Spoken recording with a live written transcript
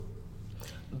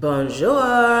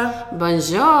Bonjour.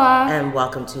 Bonjour. And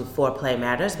welcome to Foreplay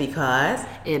Matters because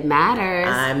it matters.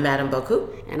 I'm Madame Boku.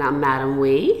 And I'm Madame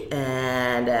Wee.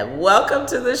 And welcome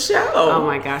to the show. Oh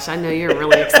my gosh, I know you're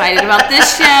really excited about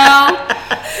this show.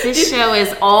 This show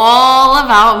is all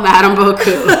about Madame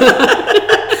Boku.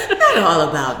 Not all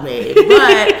about me,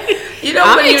 but you know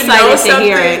I'm when you excited know to something,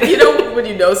 hear it. you know when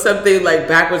you know something like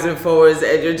backwards and forwards,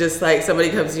 and you're just like somebody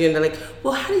comes to you and they're like,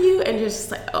 "Well, how do you?" And you're just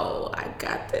like, "Oh, I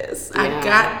got this. Yeah. I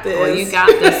got this." Well, you got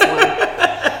this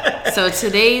one. So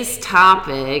today's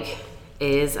topic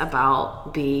is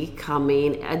about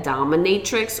becoming a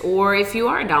dominatrix, or if you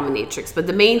are a dominatrix. But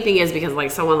the main thing is because like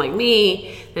someone like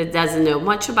me that doesn't know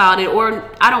much about it,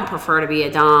 or I don't prefer to be a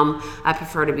dom, I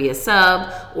prefer to be a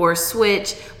sub or a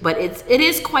switch, but it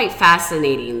is quite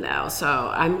fascinating though. So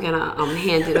I'm gonna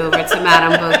hand it over to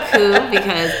Madame Boku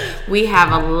because we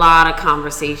have a lot of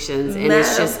conversations, and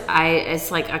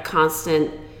it's like a constant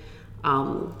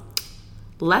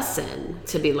lesson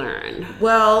to be learned.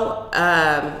 Well,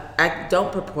 I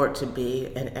don't purport to be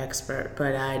an expert,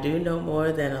 but I do know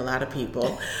more than a lot of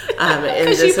people in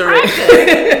this arena.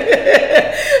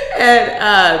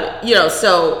 And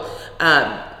so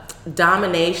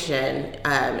domination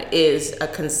is a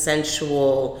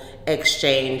consensual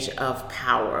exchange of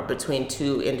power between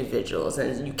two individuals,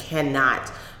 and you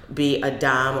cannot be a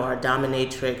dom or a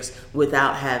dominatrix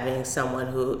without having someone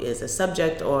who is a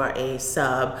subject or a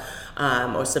sub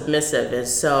or submissive. And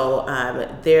so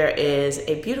there is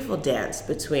a beautiful dance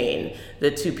between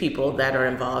the two people that are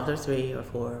involved, or three or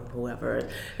four, whoever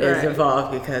is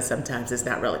involved, because sometimes it's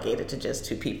not relegated to just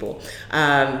two people.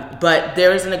 But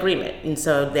there is an agreement, and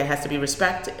so there has to be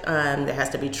respect, there has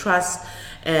to be trust,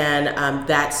 and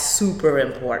that's super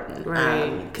important.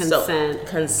 Right.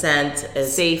 Consent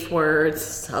is safe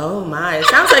words. Oh my! It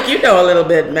sounds like you know a little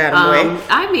bit, Madam Wing.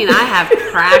 I mean, I have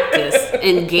practiced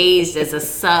engaged as a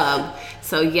sub,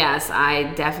 so yes,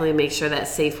 I definitely make sure that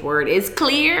safe word is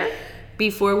clear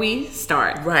before we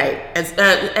start. Right,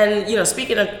 and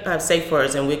speaking of safe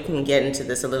words, and we can get into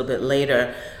this a little bit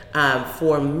later.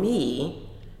 For me,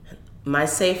 my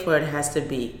safe word has to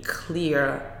be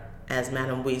clear, as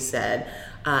Madam Wee said,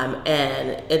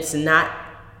 and it's not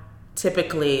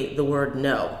typically the word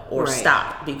no or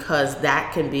stop, because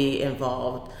that can be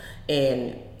involved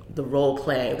in the role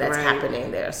playing that's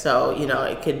happening there. So,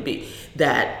 it could be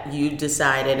that you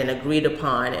decided and agreed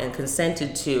upon and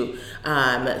consented to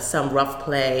some rough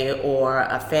play or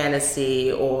a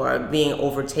fantasy, or being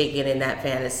overtaken in that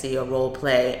fantasy or role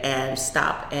play, and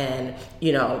stop and,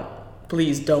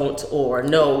 please don't or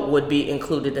no would be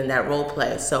included in that role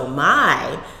play. So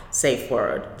my safe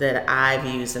word that I've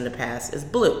used in the past is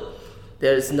blue.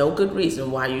 There's no good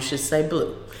reason why you should say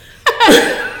blue.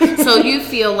 So you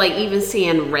feel like even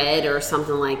saying red or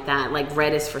something like that, like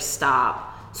red is for stop.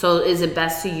 So is it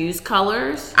best to use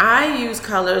colors? I use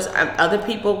colors. Other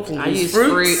people can use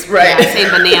fruits. Fruit. Right. Yeah, I say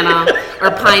banana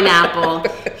or pineapple.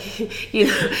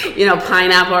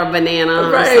 Pineapple or banana.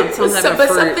 Right. Or some type of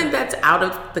fruit. Something that's out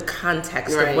of the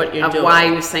context of what you're doing. Why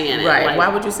you're saying it. Right. Why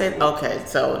would you say, okay,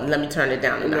 so let me turn it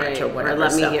down a notch or whatever. Or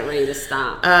let me get ready to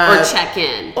stop. Or check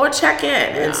in.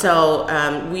 Yeah. And so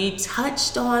we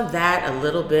touched on that a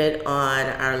little bit on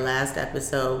our last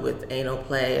episode with anal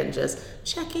play, and just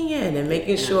checking in and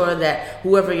making sure that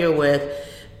whoever you're with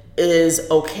is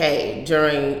okay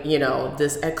during,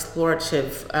 this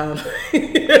explorative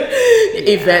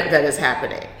event that is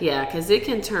happening. Yeah, because it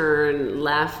can turn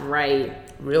left, right,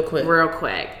 real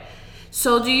quick.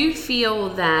 So do you feel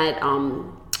that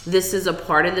this is a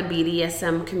part of the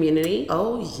BDSM community?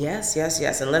 Oh, yes.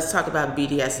 And let's talk about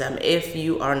BDSM if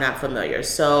you are not familiar.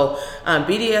 So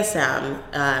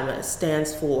BDSM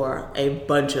stands for a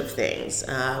bunch of things.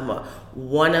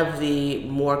 One of the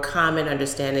more common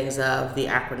understandings of the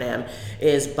acronym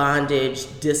is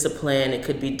bondage, discipline. It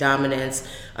could be dominance,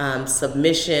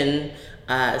 submission,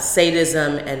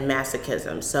 sadism, and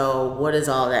masochism. So what does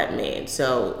all that mean?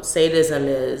 So sadism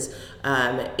is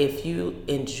if you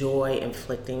enjoy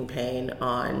inflicting pain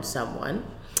on someone.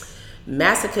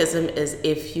 Masochism is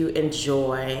if you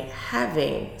enjoy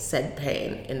having said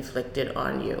pain inflicted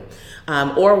on you,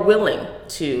 or willing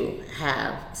to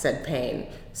have said pain.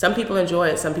 Some people enjoy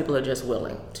it, some people are just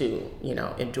willing to,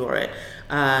 endure it.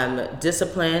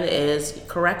 Discipline is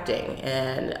correcting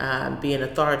and being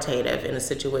authoritative in a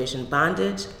situation.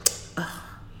 Bondage,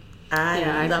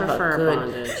 I prefer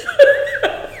bondage.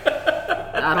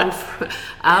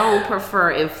 I don't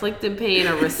prefer inflicting pain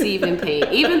or receiving pain,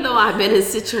 even though I've been in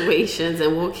situations,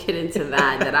 and we'll get into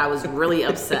that I was really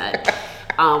upset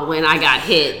when I got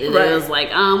hit. And it was like,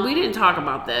 we didn't talk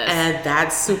about this. And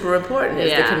that's super important,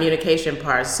 is the communication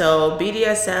part. So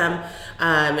BDSM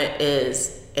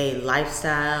is a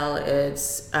lifestyle.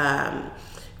 It's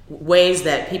ways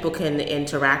that people can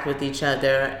interact with each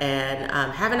other and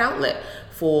have an outlet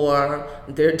for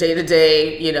their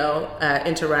day-to-day,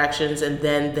 interactions, and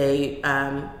then they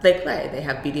play. They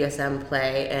have BDSM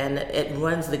play, and it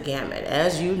runs the gamut.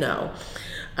 As you know,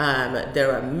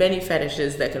 there are many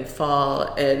fetishes that can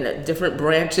fall in different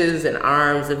branches and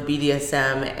arms of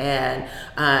BDSM, and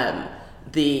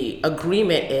the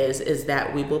agreement is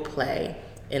that we will play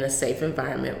in a safe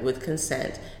environment with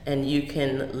consent, and you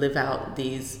can live out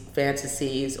these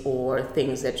fantasies or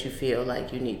things that you feel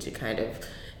like you need to kind of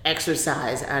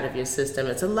exercise out of your system.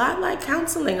 It's a lot like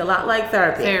counseling, a lot like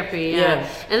therapy. Yeah.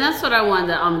 And that's what I wanted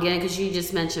to get, because you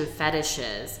just mentioned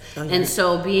fetishes. Okay. And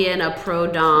so being a pro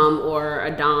dom or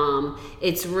a dom,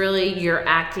 it's really you're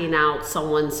acting out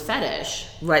someone's fetish.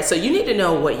 Right. So you need to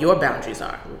know what your boundaries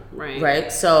are.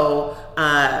 Right. So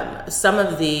some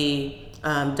of the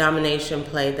domination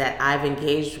play that I've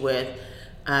engaged with,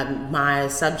 my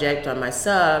subject or my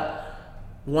sub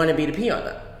wanted me to pee on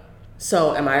them.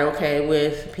 So am I okay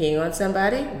with peeing on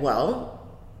somebody? Well,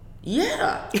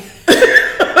 yeah.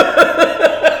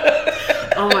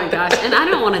 Oh my gosh. And I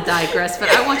don't want to digress, but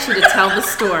I want you to tell the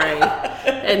story.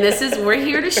 And we're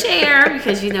here to share,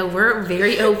 because we're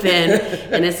very open,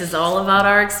 and this is all about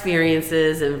our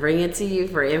experiences and bring it to you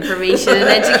for information and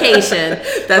education.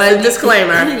 That's a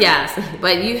disclaimer. Yes.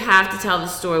 But you have to tell the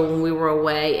story when we were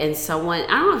away and someone,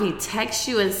 I don't know if he texted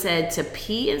you and said to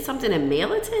pee in something and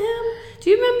mail it to him. Do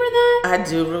you remember that? I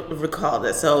do recall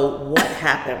this. So what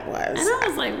happened was... And I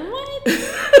was like, what?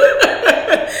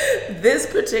 This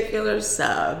particular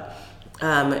sub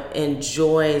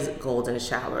enjoys golden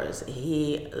showers.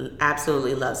 He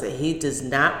absolutely loves it. He does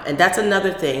not... And that's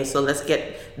another thing, so let's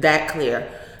get that clear.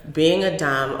 Being a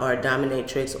dom or a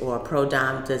dominatrix or a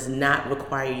pro-dom does not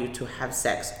require you to have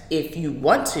sex. If you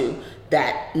want to,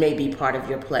 that may be part of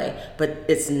your play, but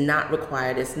it's not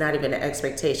required. It's not even an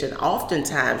expectation.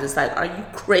 Oftentimes, it's like, are you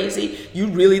crazy? You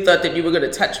really thought that you were going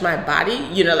to touch my body?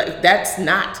 That's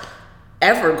not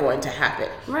ever going to happen.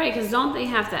 Right, because don't they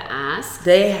have to ask?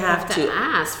 They have to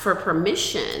ask for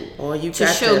permission. Or you to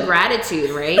show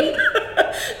gratitude, right?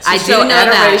 I do know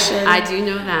that. I do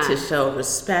know that. To show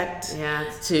respect.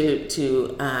 Yeah. To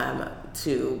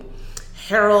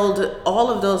herald all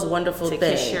of those wonderful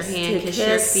things. Kiss your hand, kiss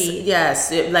your feet.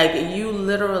 Yes, like you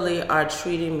literally are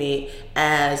treating me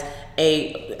as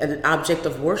an object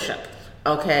of worship.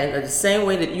 Okay, the same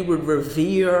way that you would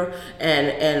revere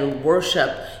and worship,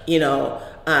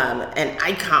 an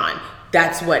icon.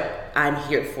 That's what I'm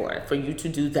here for you to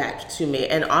do that to me.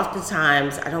 And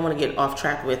oftentimes, I don't want to get off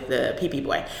track with the pee-pee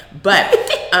boy, but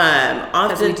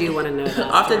often we do want to know that.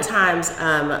 Oftentimes,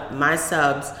 my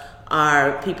subs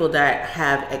are people that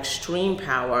have extreme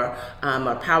power,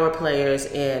 are power players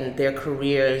in their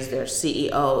careers. They're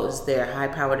CEOs, they're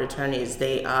high-powered attorneys,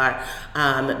 they are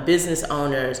business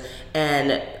owners,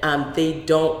 and they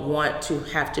don't want to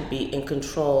have to be in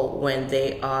control when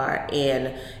they are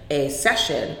in a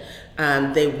session.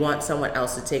 They want someone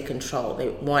else to take control. They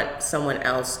want someone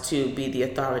else to be the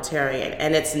authoritarian.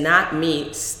 And it's not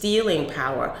me stealing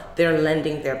power. They're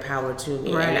lending their power to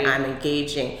me. Right. And I'm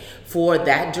engaging for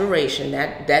that duration,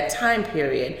 that time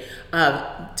period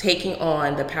of taking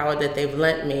on the power that they've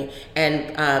lent me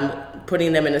and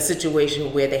putting them in a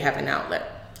situation where they have an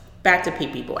outlet. Back to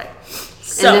Pee-Pee Boy.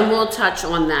 So, and then we'll touch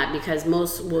on that, because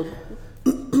most will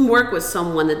work with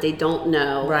someone that they don't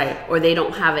know, right, or they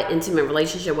don't have an intimate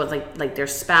relationship with, like their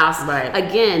spouse. Right.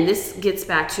 Again, this gets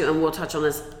back to, and we'll touch on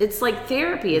this, it's like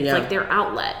therapy. It's like their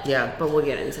outlet. Yeah. But we'll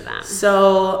get into that.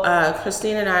 So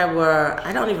Christine and I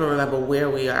I don't even remember where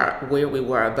we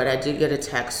were, but I did get a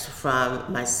text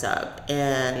from my sub,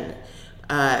 and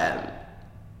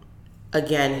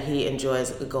again, he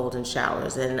enjoys golden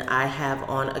showers, and I have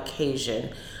on occasion,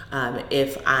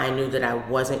 if I knew that I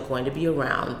wasn't going to be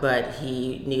around, but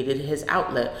he needed his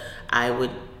outlet, I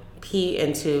would pee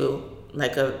into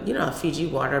like a Fiji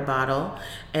water bottle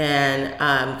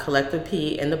and collect the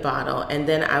pee in the bottle, and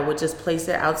then I would just place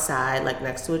it outside, like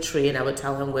next to a tree, and I would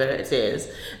tell him where it is,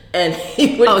 and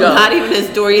he would go. Not even his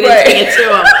door. You didn't take it to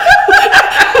him.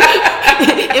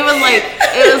 It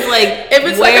was like if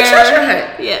it's like a treasure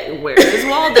hunt. Yeah, where is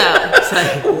Waldo? It's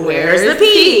like, where's the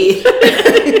pee?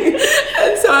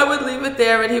 And so I would leave it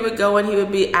there, and he would go, and he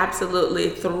would be absolutely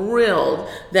thrilled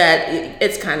that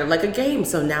it's kind of like a game.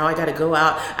 So now I got to go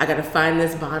out, I got to find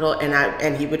this bottle,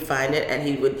 and he would find it, and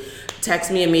he would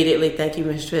Text me immediately. Thank you,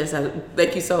 mistress.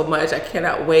 Thank you so much. I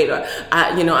cannot wait. Or,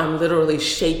 I'm literally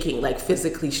shaking, like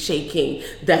physically shaking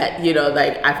that,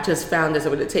 like I've just found this.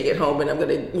 I'm going to take it home and I'm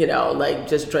going to, like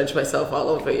just drench myself all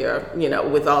over your,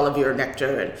 with all of your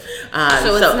nectar. And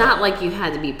so it's not like you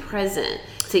had to be present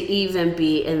to even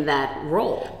be in that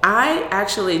role. I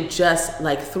actually just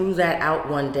like threw that out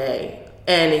one day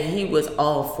and he was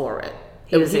all for it.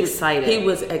 He was excited. He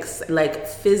was like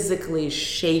physically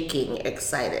shaking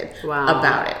excited Wow.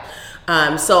 about it.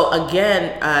 So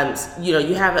again,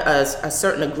 you have a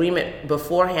certain agreement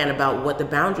beforehand about what the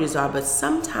boundaries are, but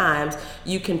sometimes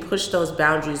you can push those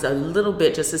boundaries a little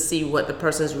bit just to see what the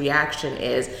person's reaction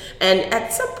is. And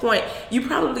at some point, you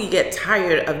probably get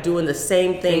tired of doing the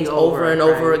same things over and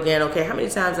over again. Okay, how many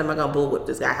times am I going to bullwhip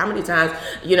this guy? How many times,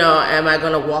 am I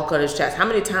going to walk on his chest? How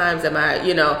many times am I,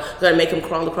 going to make him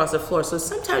crawl across the floor? So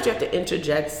sometimes you have to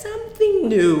interject something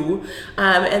new,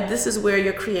 and this is where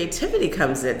your creativity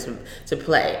comes into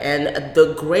play. And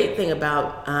the great thing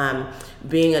about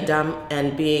being a dom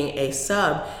and being a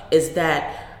sub is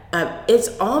that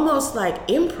it's almost like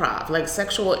improv, like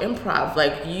sexual improv.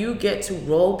 Like you get to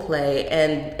role play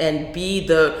and be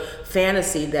the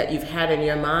fantasy that you've had in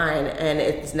your mind, and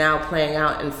it's now playing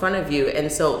out in front of you.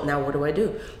 And so now what do I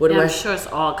do? I'm sure it's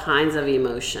all kinds of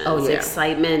emotions. Oh, yeah.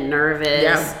 Excitement, nervous.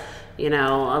 Yeah. A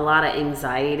lot of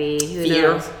anxiety,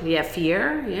 fear.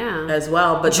 Fear, as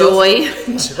well, but joy,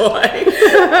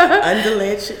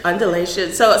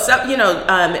 undulation. So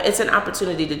it's an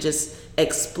opportunity to just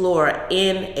explore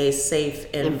in a safe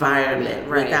environment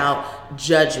right. without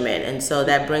judgment, and so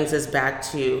that brings us back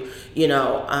to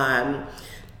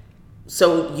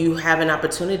so you have an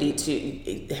opportunity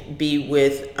to be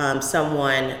with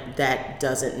someone that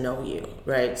doesn't know you,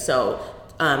 right? So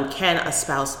can a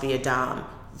spouse be a dom?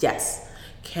 Yes.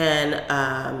 Can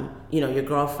your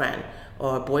girlfriend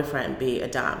or boyfriend be a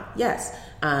dom? Yes.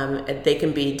 They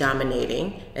can be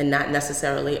dominating and not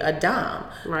necessarily a dom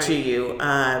to you.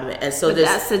 And so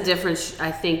that's the difference.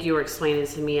 I think you were explaining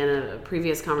to me in a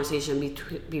previous conversation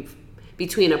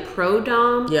between a pro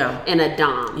dom and a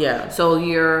dom. Yeah. So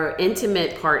your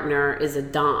intimate partner is a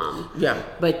dom. Yeah.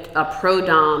 But a pro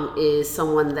dom is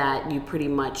someone that you pretty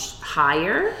much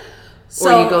hire.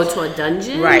 Or you go to a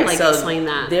dungeon? Right. Like, so explain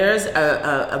that. There's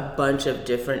a bunch of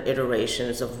different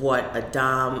iterations of what a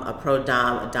dom, a pro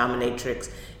dom, a dominatrix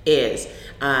is.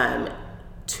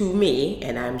 To me,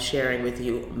 and I'm sharing with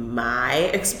you my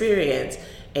experience,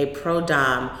 a pro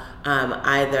dom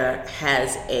either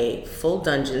has a full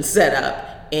dungeon set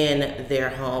up in their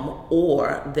home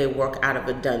or they work out of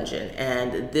a dungeon.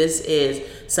 And this is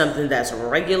something that's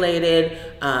regulated.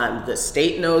 The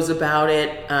state knows about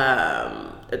it.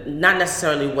 Not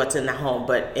necessarily what's in the home,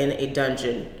 but in a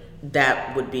dungeon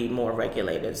that would be more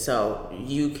regulated. So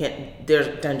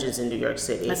there's dungeons in New York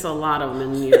City. That's a lot of them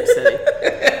in New York City.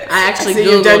 I actually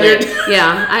Googled it.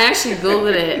 Yeah, I actually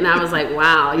Googled it and I was like,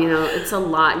 wow, it's a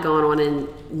lot going on in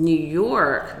New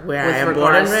York. Where I am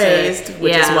born and raised,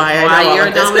 which is why I know you're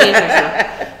all a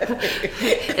dominatrix.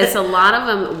 It's a lot of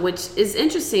them, which is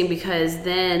interesting because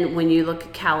then when you look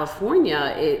at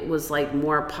California, it was like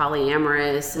more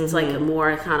polyamorous. It's like a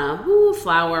more kind of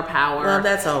flower power. Well,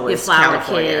 that's always flower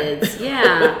California. Kids.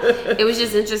 Yeah. It was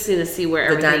just interesting to see where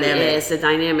everything is, the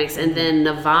dynamics. And then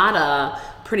Nevada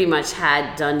pretty much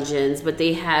had dungeons, but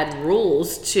they had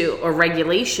rules or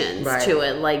regulations to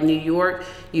it. Like New York,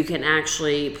 you can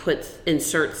actually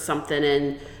insert something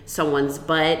in someone's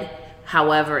butt.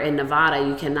 However, in Nevada,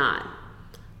 you cannot.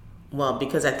 Well,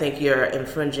 because I think you're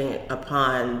infringing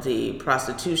upon the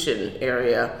prostitution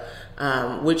area,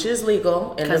 which is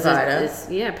legal in Nevada. It's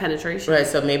penetration. Right,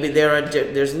 so maybe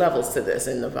there's levels to this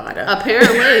in Nevada.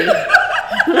 Apparently.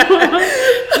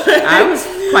 I was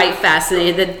quite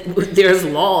fascinated that there's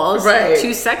laws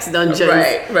to sex dungeons.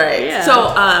 Right.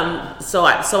 Yeah. So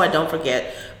I don't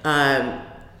forget.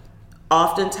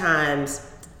 Oftentimes,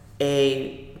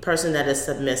 a person that is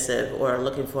submissive or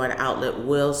looking for an outlet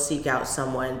will seek out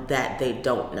someone that they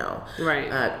don't know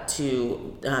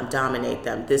to dominate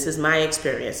them. This is my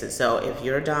experience. And so if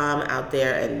you're a dom out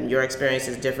there and your experience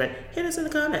is different, hit us in the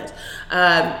comments.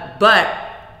 But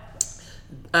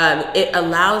it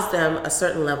allows them a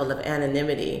certain level of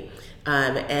anonymity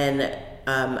and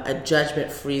a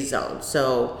judgment-free zone.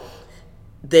 So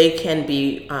they can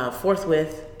be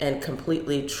forthwith and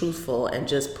completely truthful and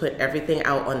just put everything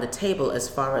out on the table as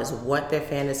far as what their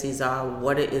fantasies are,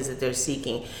 what it is that they're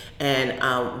seeking,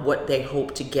 and what they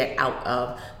hope to get out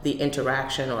of the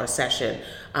interaction or session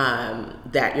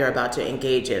that you're about to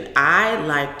engage in. I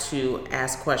like to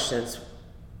ask questions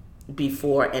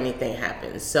before anything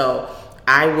happens. So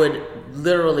I would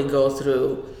literally go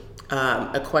through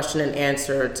a question and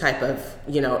answer type of,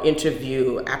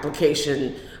 interview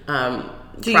application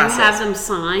Do you have them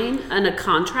sign a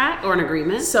contract or an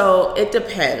agreement? So it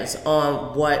depends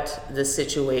on what the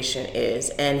situation is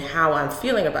and how I'm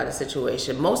feeling about the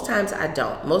situation. Most times I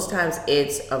don't. Most times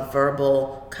it's a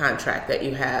verbal contract that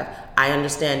you have. I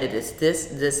understand that it's this,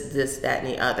 that, and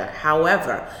the other.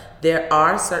 However, there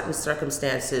are certain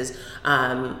circumstances,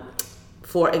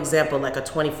 for example, like a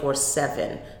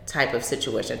 24/7 type of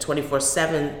situation.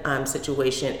 24/7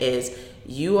 situation is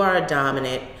you are a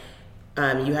dominant.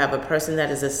 You have a person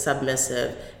that is a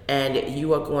submissive, and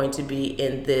you are going to be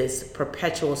in this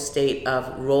perpetual state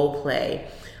of role play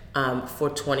for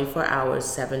 24 hours,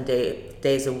 7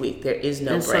 days a week. There is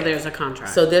no break. So there's a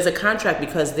contract. So there's a contract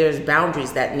because there's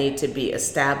boundaries that need to be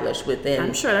established within.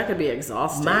 I'm sure that could be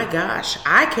exhausting. My gosh,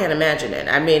 I can't imagine it.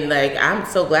 I mean, like, I'm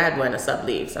so glad when a sub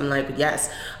leaves. I'm like, yes.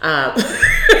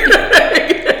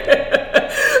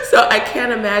 So I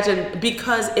can't imagine,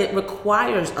 because it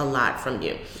requires a lot from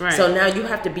you. Right. So now you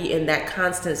have to be in that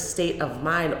constant state of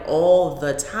mind all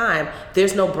the time.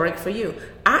 There's no break for you.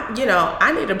 I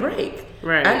need a break.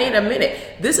 Right. I need a minute.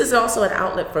 This is also an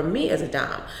outlet for me as a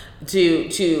dom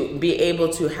to be able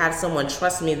to have someone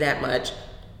trust me that much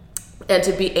and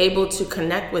to be able to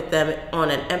connect with them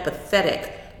on an empathetic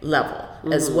level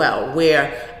as well,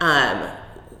 where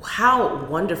how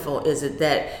wonderful is it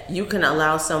that you can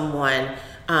allow someone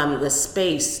the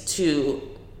space to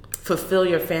fulfill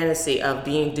your fantasy of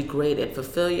being degraded,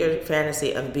 fulfill your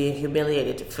fantasy of being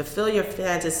humiliated, fulfill your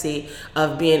fantasy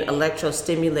of being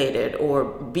electrostimulated or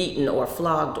beaten or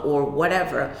flogged or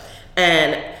whatever.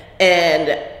 And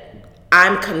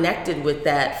I'm connected with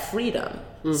that freedom.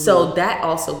 So that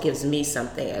also gives me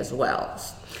something as well.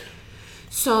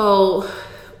 So,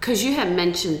 because you had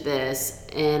mentioned this,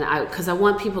 and because I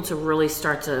want people to really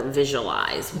start to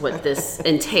visualize what this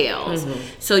entails.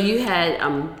 So you had,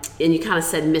 and you kind of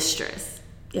said mistress.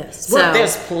 Yes. So, well,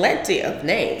 there's plenty of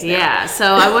names now. Yeah. So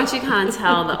I want you to kind of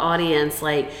tell the audience,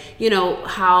 like,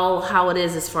 how it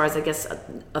is as far as, I guess,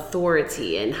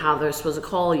 authority and how they're supposed to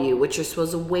call you, what you're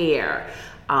supposed to wear.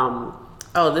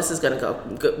 Oh, this is going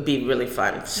to be really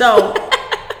fun. So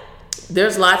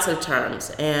there's lots of terms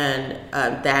and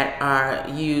that are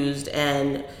used,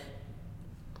 and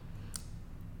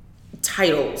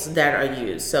titles that are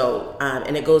used. So,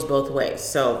 and it goes both ways.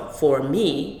 So for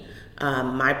me,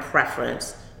 my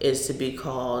preference is to be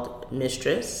called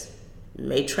mistress,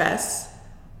 maîtresse,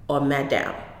 or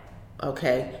madame.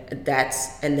 Okay,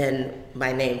 and then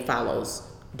my name follows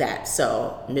that.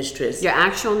 So mistress. Your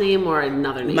actual name or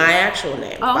another name? My actual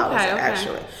name follows it, okay.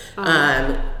 actually.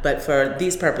 Uh-huh. But for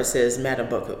these purposes, Madame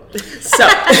beaucoup.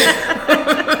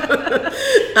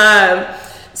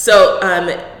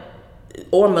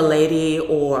 Or milady,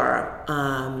 or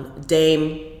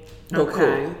dame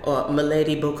beaucoup, or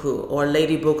milady beaucoup, or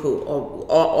lady beaucoup, or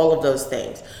all of those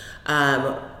things.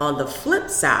 On the flip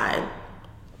side,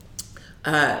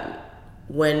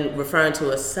 when referring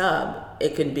to a sub,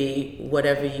 it can be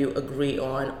whatever you agree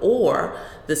on, or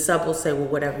the sub will say, well,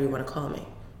 whatever you want to call me.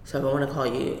 So if I want to call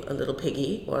you a little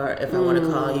piggy, or if I want to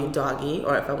call you doggy,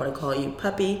 or if I want to call you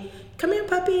puppy, come here,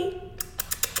 puppy.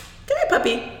 Come here,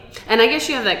 puppy. And I guess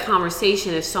you have that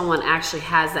conversation if someone actually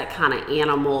has that kind of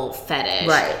animal fetish.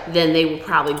 Right. Then they will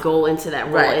probably go into that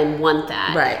role and want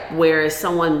that. Right. Whereas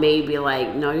someone may be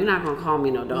like, no, you're not going to call me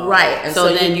no dog. Right. And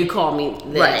so then you call me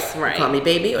this. Right. You call me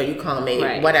baby, or you call me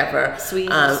whatever.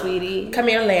 Sweetie. Come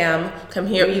here, lamb. Come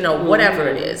here, whatever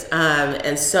it is.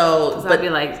 And so. But I'd be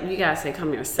like, you got to say,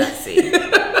 come here, sexy. And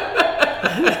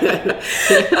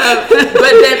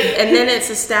then it's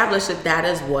established that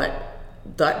is what.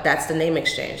 That's the name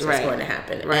exchange that's going to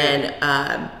happen. Right.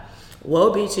 And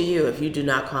woe be to you if you do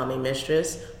not call me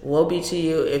mistress. Woe be to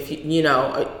you if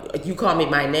you call me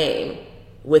my name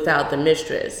without the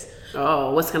mistress.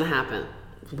 Oh, what's going to happen?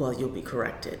 Well, you'll be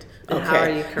corrected. And how are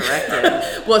you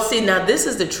corrected? Well, see, now this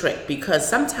is the trick, because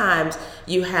sometimes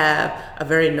you have a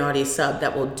very naughty sub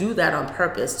that will do that on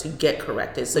purpose to get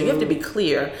corrected. So you have to be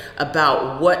clear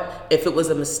about if it was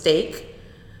a mistake,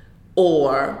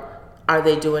 or are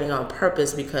they doing it on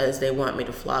purpose because they want me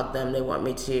to flog them? They want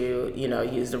me to,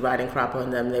 use the riding crop on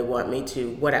them. They want me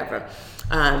to whatever.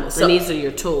 So these are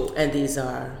your tools. And these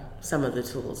are some of the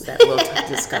tools that we'll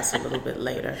discuss a little bit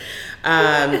later.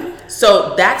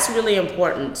 So that's really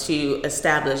important to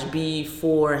establish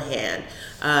beforehand.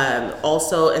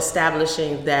 Also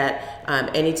establishing that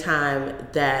anytime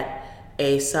that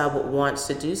a sub wants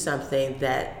to do something,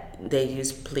 that they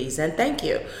use please and thank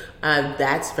you.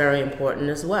 That's very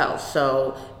important as well.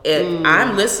 So if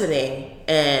I'm listening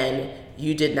and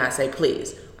you did not say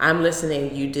please, I'm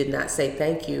listening, you did not say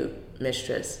thank you,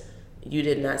 mistress, You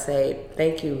did not say,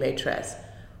 thank you, maitresse.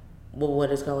 Well,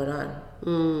 what is going on?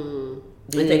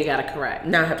 Do you think you got to correct?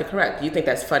 Now I have to correct. Do you think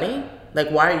that's funny? Like,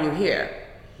 why are you here?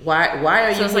 Why are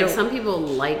you So it's here? like some people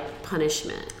like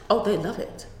punishment. Oh, they love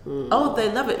it. Oh,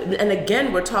 they love it. And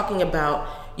again, we're talking about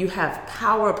you have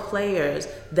power players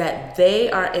that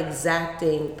they are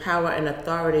exacting power and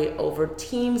authority over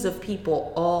teams of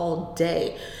people all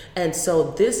day. And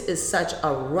so this is such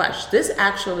a rush. This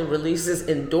actually releases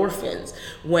endorphins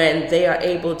when they are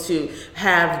able to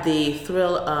have the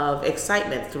thrill of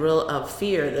excitement, thrill of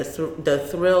fear, the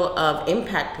thrill of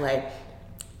impact play.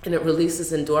 And it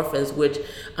releases endorphins, which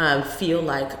feel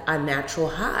like a natural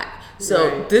high. So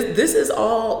Right. this is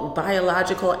all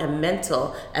biological and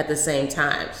mental at the same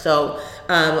time. So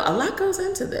a lot goes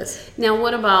into this. Now,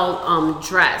 what about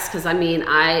dress? Because I mean,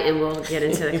 and we'll get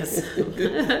into it.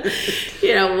 Because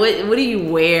you know, what do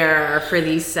you wear for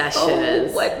these sessions?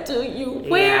 Oh, what do you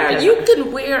wear? Yeah. You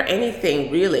can wear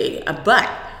anything really, but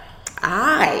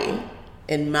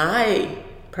in my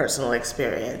personal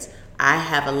experience, I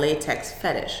have a latex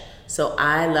fetish. So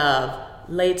I love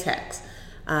latex.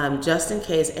 Just in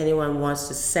case anyone wants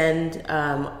to send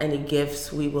any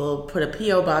gifts, we will put a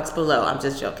P.O. box below. I'm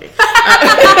just joking.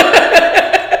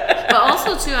 But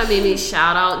also, too, I mean,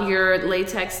 shout out your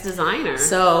latex designer.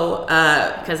 So,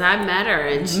 Because I met her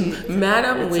and she,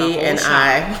 Madam it's a Wee whole and shop.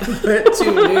 I went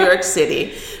to New York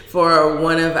City for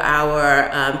one of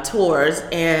our tours,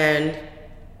 and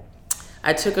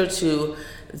I took her to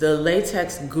the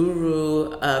latex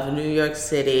guru of New York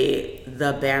City,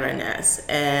 the Baroness,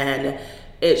 and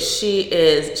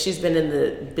she's been in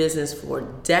the business for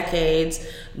decades.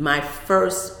 My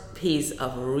first piece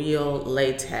of real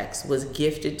latex was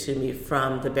gifted to me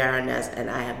from the Baroness, and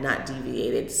I have not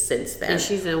deviated since then. And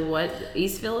she's in what,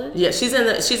 East Village? Yeah, she's in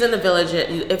the village.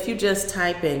 If you just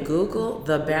type in Google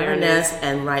the Baroness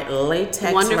and write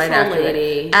latex Wonderful right after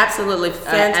lady. it. Absolutely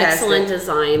fantastic. Excellent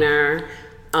designer.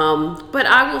 But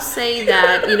I will say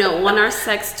that, you know, on our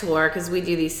sex tour, because we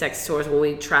do these sex tours when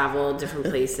we travel different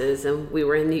places, and we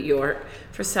were in New York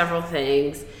for several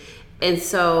things. And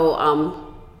so,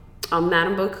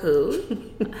 Madame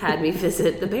Beaucoup had me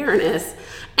visit the Baroness.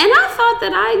 And I thought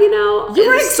that You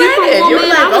were as excited. Superwoman, You were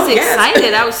like, I was oh, yes.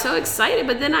 excited. I was so excited.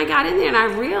 But then I got in there and I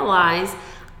realized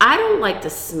I don't like the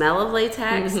smell of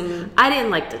latex. I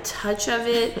didn't like the touch of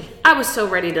it. I was so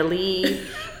ready to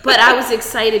leave. But I was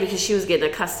excited because she was getting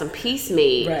a custom piece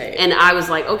made. Right. And I was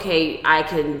like, okay, I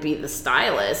can be the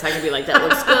stylist. I can be like, that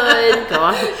looks good. Go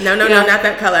on. No, not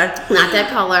that color. Not that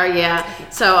color, yeah.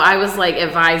 So I was like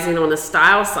advising on the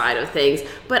style side of things.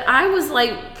 But I was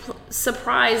like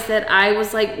surprised that I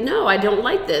was like, no, I don't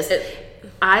like this.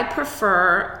 I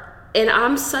prefer... And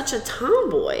I'm such a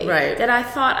tomboy Right. that I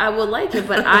thought I would like it,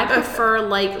 but I prefer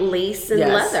like lace and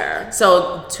leather.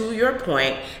 So to your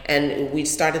point, and we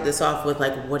started this off with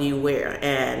like, what do you wear?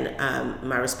 And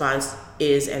my response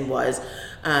is and was,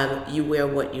 you wear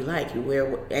what you like. You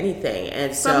wear anything.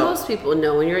 And so But most people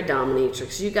know when you're a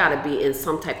dominatrix, you got to be in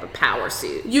some type of power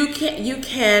suit. you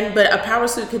can, but a power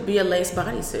suit could be a lace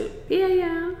bodysuit.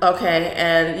 Yeah. Okay,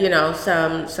 and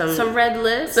Some red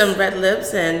lips. some red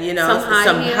lips, and Some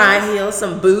high high heels,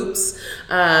 some boots,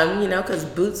 because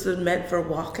boots are meant for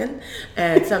walking,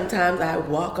 and sometimes I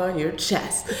walk on your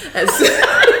chest. And so,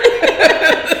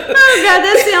 Oh God,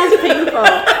 that sounds painful.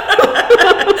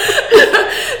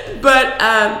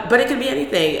 but it could be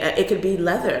anything. It could be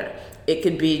leather. It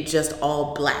could be just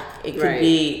all black. It could Right.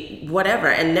 be whatever.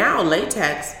 And now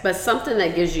latex, But something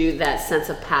that gives you that sense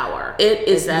of power. it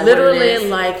is that what it literally is?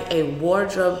 like a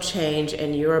wardrobe change,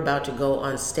 and you're about to go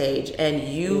on stage, and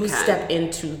you Okay. step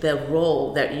into the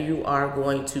role that you are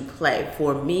going to play.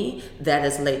 For me, that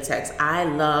is latex. I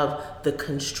love the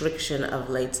constriction of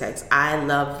latex. I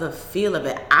love the feel of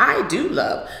it. I do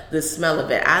love the smell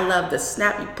of it. I love the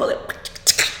snap. You pull it,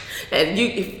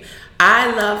 and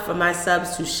I love for my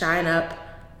subs to shine up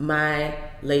my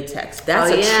latex.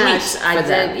 That's a treat I for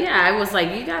them. did. Yeah, I was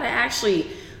like, you got to actually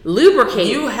lubricate.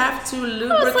 You have to I was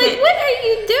lubricate. like, what are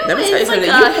you doing? Let me tell you It's like something.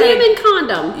 a You pay- human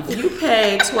condom. If you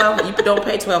pay you don't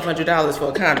pay $1,200 for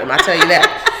a condom. I tell you that.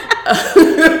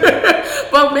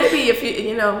 Well, maybe if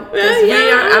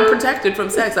because I'm protected from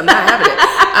sex. I'm not having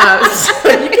it. So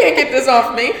you can't get this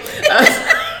off me.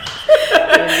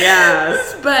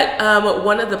 Yes. But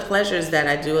one of the pleasures that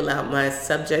I do allow my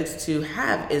subjects to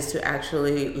have is to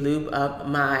actually lube up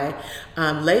my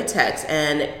latex.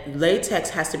 And latex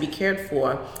has to be cared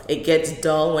for. It gets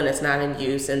dull when it's not in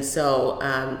use. And so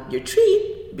your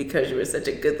treat because you were such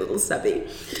a good little subby,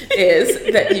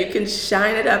 is that you can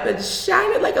shine it up and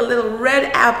shine it like a little red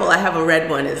apple. I have a red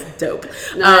one. It's dope.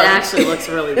 No, it actually looks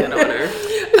really good on her.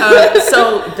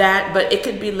 But it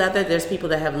could be leather. There's people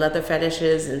that have leather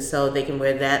fetishes, and so they can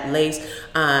wear that. Lace.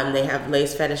 They have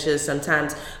lace fetishes.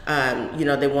 Sometimes,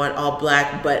 they want all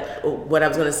black. But what I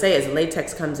was going to say is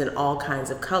latex comes in all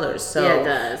kinds of colors. So yeah, it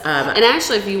does. And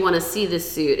actually, if you want to see this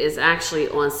suit, it's actually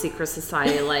on Secret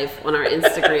Society Life on our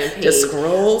Instagram page. Just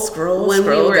scroll when we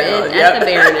were down. At the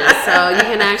Baroness. So you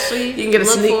can actually get a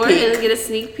look sneak forward peek. and get a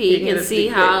sneak peek and see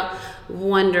how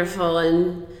wonderful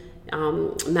and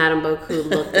Madame Beaucoup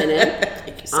looked in it.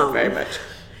 Thank you so very much.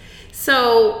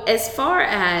 So as far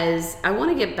as I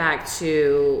want to get back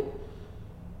to,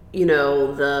 I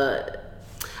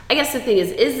guess the thing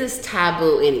is this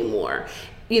taboo anymore?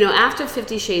 After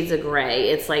 50 Shades of Grey,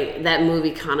 it's like that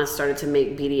movie kind of started to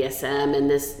make BDSM and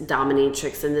this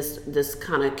dominatrix and this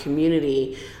kind of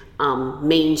community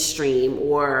mainstream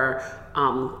or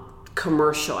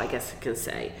commercial, I guess I can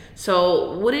say.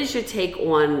 So what is your take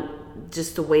on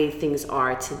just the way things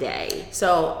are today?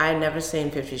 So I never seen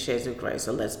 50 Shades of Grey,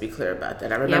 so let's be clear about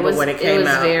that. I remember when it came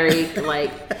out. It was very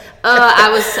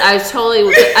I was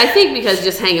totally, I think because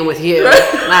just hanging with you,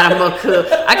 Madame Beaucoup,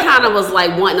 I kind of was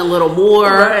like wanting a little more.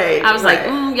 Right. I was like,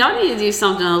 y'all need to do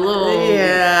something a little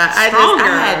I stronger.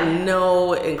 had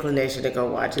no inclination to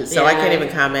go watch it, so I can't even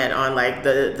comment on like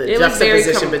the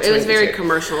juxtaposition between it was very the two.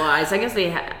 Commercialized. I guess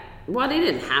they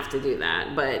didn't have to do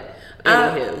that, but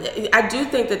I do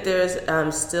think that there's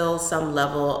still some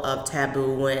level of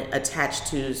taboo when attached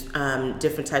to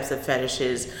different types of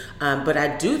fetishes, but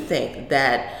I do think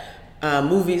that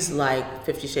movies like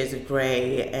 50 Shades of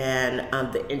Grey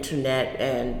and the internet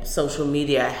and social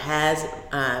media has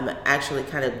actually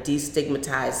kind of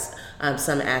destigmatized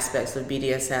some aspects of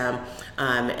BDSM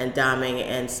and doming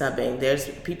and subbing. There's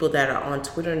people that are on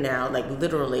Twitter now, like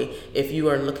literally, if you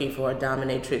are looking for a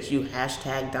dominatrix, you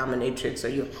hashtag dominatrix or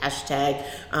you hashtag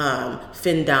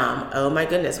FinDom. Oh my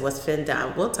goodness, what's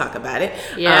FinDom? We'll talk about it.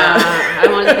 Yeah, I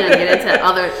wanted to get into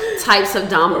other types of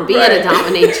being a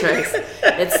dominatrix.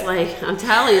 It's like, I'm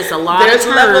telling you, it's a lot There's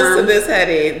of terms. levels to this,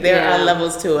 Hetty. There are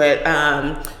levels to it.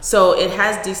 So it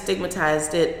has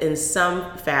destigmatized it in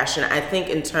some fashion. I think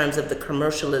in terms of the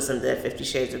commercialism that 50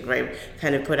 Shades of Grey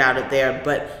kind of put out of there,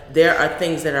 but there are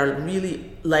things that are really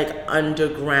like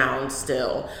underground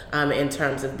still in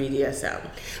terms of BDSM.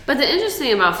 But the interesting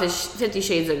thing about 50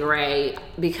 Shades of Grey,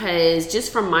 because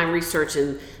just from my research,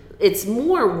 and it's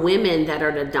more women that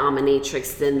are the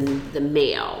dominatrix than the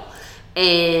male.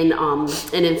 And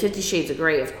in 50 Shades of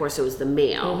Grey, of course, it was the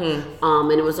male. Mm-hmm.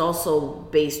 And it was also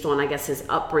based on, I guess, his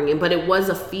upbringing. But it was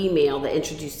a female that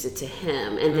introduced it to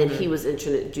him. And then he was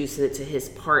introducing it to his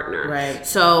partner. Right.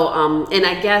 So, and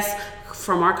I guess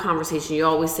from our conversation, you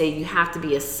always say you have to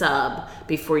be a sub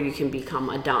before you can become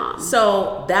a dom.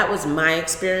 So that was my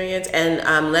experience,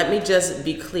 and let me just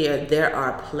be clear: there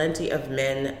are plenty of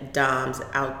men doms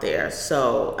out there.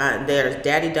 So there's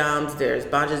daddy doms, there's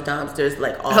bondage doms, there's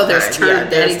like all there's kinds.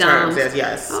 Daddy doms.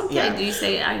 Yes. Okay. Yeah. Do you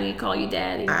say I need to call you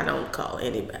daddy? I don't call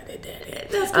anybody daddy.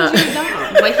 That's because you're a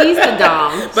dom, but he's the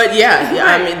dom. But yeah,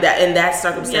 right. I mean that in that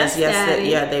circumstance, yes,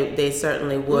 they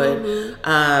certainly would.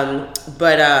 Mm-hmm.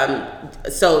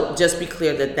 So just be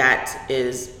clear that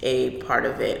is a part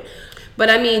of it. But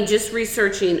I mean, just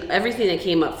researching, everything that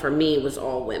came up for me was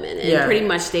all women. And pretty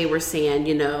much they were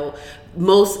saying,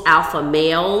 most alpha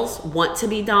males want to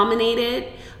be dominated.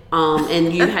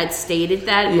 And you had stated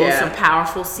that most are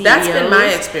powerful CEOs. That's been my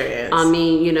experience. I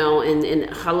mean, and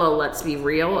hello, let's be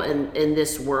real. In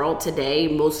this world today,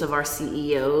 most of our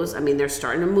CEOs, I mean, they're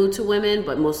starting to move to women,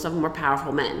 but most of them are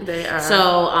powerful men. They are.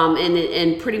 So,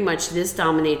 and pretty much this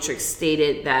dominatrix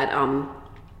stated that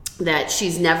that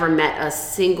she's never met a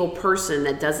single person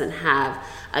that doesn't have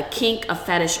a kink, a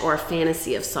fetish, or a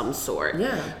fantasy of some sort.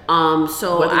 Yeah.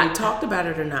 So whether you talked about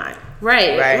it or not.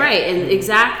 Right. And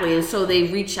exactly. And so they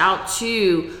reach out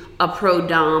to a pro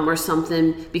dom or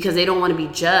something because they don't want to be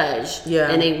judged.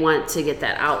 Yeah. And they want to get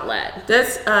that outlet.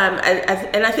 That's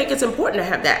and I think it's important to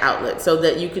have that outlet so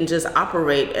that you can just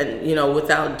operate and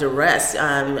without duress.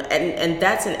 And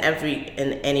that's in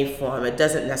any form. It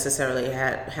doesn't necessarily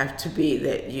have to be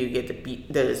that you get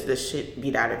the shit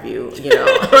beat out of you.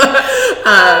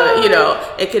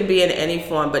 It could be in any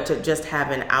form, but to just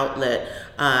have an outlet.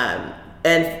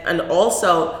 And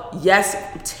also, yes,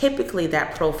 typically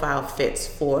that profile fits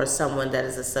for someone that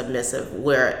is a submissive,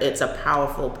 where it's a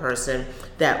powerful person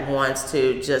that wants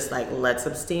to just like let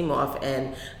some steam off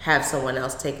and have someone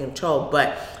else take control.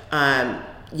 But,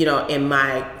 in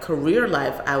my career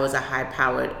life, I was a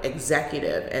high-powered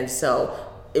executive. And so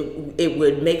it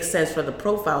would make sense for the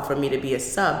profile for me to be a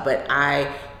sub, but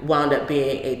I wound up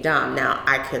being a dom. Now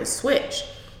I can switch.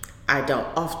 I don't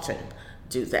often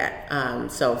do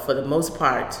that. So for the most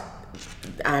part,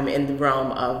 I'm in the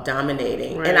realm of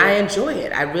dominating, and I enjoy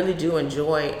it. I really do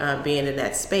enjoy being in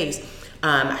that space.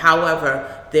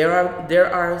 However,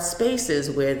 there are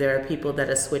spaces where there are people that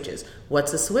are switches.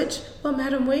 What's a switch? Well,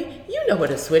 Madam Wei, you know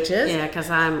what a switch is. Yeah, because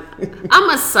I'm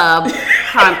a sub.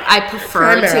 I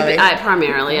prefer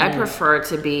Primarily. I prefer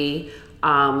to be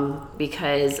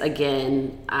because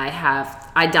again,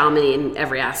 I dominate in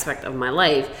every aspect of my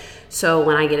life. So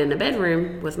when I get in the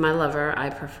bedroom with my lover, I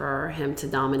prefer him to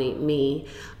dominate me.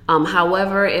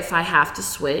 However, if I have to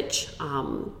switch,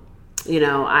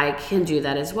 I can do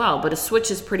that as well. But a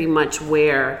switch is pretty much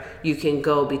where you can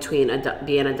go between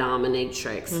being a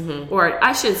dominatrix, or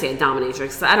I shouldn't say a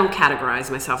dominatrix. I don't categorize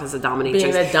myself as a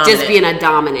dominatrix. Just being a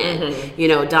dominant,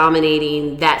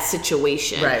 dominating that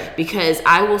situation. Right. Because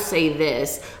I will say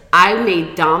this, I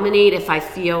may dominate if I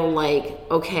feel like,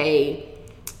 okay,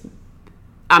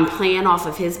 I'm playing off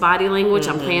of his body language.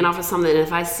 I'm playing off of something. And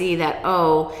if I see that,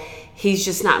 he's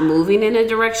just not moving in a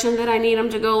direction that I need him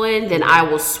to go in, then I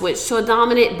will switch to a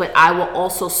dominant, but I will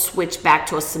also switch back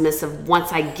to a submissive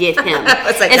once I get him.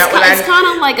 It's kind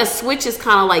of like a switch is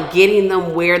kind of like getting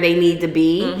them where they need to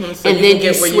be, So and then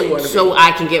you switch so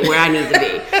I can get where I need to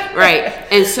be. Right.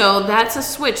 And so that's a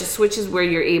switch. A switch is where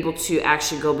you're able to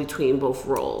actually go between both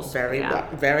roles. Very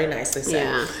nicely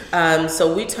said. Yeah.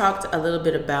 So we talked a little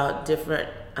bit about different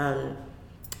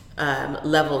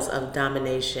levels of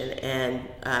domination, and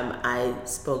I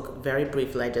spoke very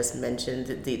briefly. I just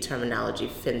mentioned the terminology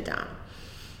FinDom.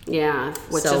 Yeah,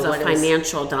 which is a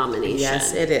financial domination.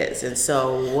 Yes, it is. And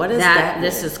so what is that?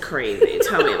 This is crazy.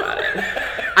 Tell me about it.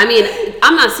 I mean,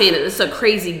 I'm not saying that it's a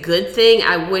crazy good thing.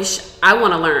 I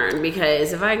want to learn,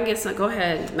 because if I can get go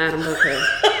ahead, Madam Bouquet.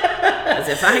 Because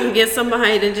if I can get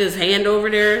somebody to just hand over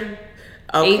their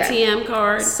ATM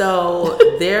card. So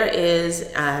there is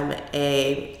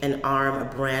an arm, a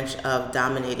branch of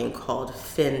dominating called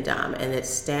FinDom, and it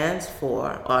stands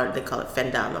for, or they call it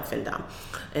FinDom or FinDom,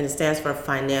 and it stands for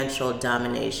financial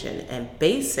domination. And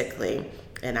basically,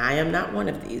 and I am not one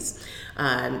of these,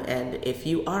 and if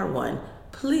you are one,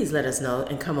 please let us know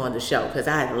and come on the show, because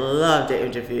I'd love to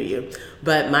interview you.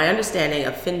 But my understanding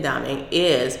of FinDoming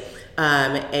is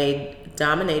a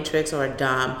dominatrix or a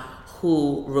dom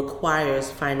who requires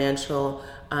financial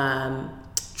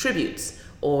tributes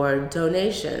or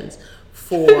donations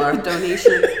for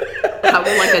donation. I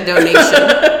would like a donation.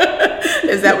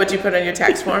 Is that what you put on your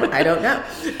tax form? I don't know.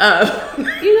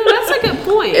 That's a good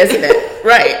point, isn't it?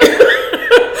 Right.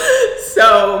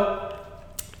 So,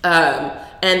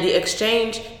 and the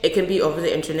exchange, it can be over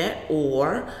the internet,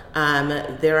 or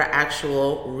there are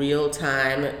actual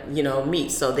real-time,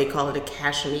 meets. So they call it a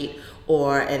cash meet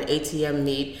or an ATM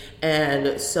meet.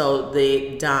 And so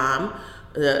the dom,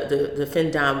 the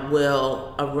FinDom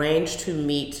will arrange to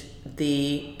meet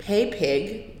the pay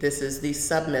pig. This is the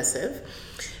submissive.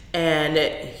 And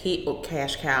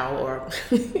cash cow, or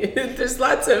there's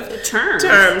lots of terms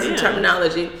and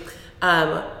terminology,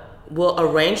 will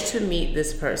arrange to meet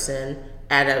this person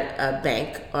at a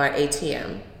bank or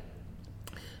ATM.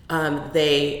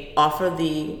 They offer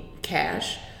the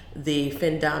cash. The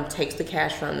FinDom takes the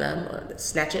cash from them, or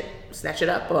snatch it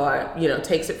up, or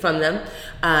takes it from them,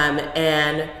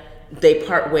 and they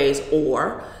part ways.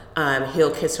 Or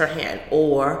he'll kiss her hand,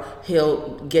 or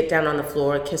he'll get down on the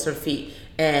floor, kiss her feet,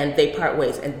 and they part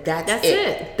ways. And that's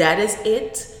it. That is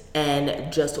it.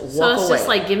 And just walk away. So it's just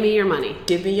like, give me your money.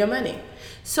 Give me your money.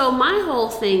 So my whole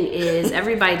thing is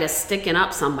everybody that's sticking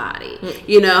up somebody,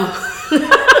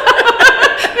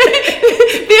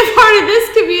 be a part of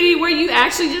this community where you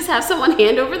actually just have someone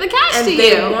hand over the cash and to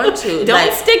they you. Want to.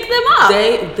 Don't stick them up.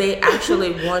 They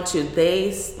actually want to.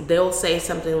 They'll say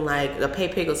something like, the pay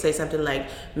pig will say something like,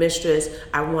 "Mistress,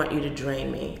 I want you to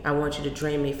drain me. I want you to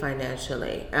drain me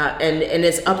financially." And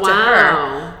it's up to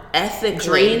her ethically.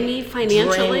 Drain me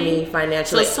financially?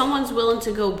 So someone's willing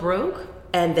to go broke?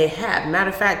 And they have. Matter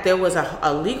of fact, there was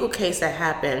a legal case that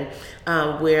happened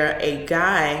where a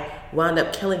guy wound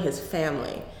up killing his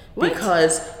family. What?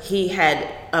 Because he had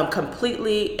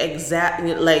completely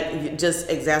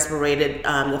exasperated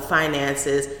the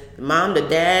finances. The mom, the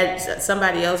dad,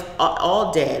 somebody else,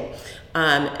 all dead.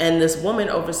 And this woman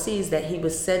overseas that he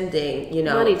was sending,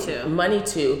 money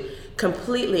to,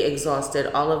 completely exhausted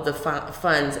all of the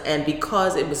funds. And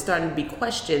because it was starting to be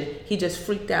questioned, he just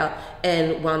freaked out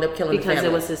and wound up killing the family. Because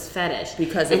it was his fetish.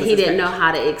 And he didn't know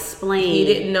how to explain. He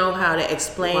didn't know how to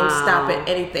explain, stop it,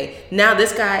 anything. Now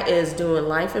this guy is doing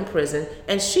life in prison,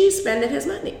 and she's spending his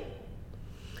money.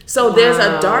 So there's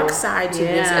a dark side to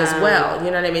this as Yeah. well. You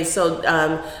know what I mean? So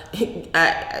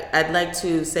I'd like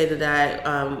to say that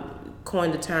I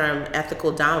coined the term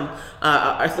ethical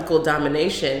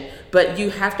domination, but you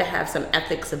have to have some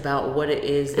ethics about what it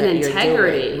is that you're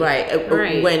integrity. doing, right?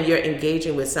 When you're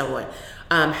engaging with someone.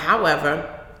 However,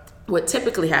 what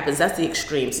typically happens, that's the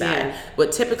extreme side. Yeah.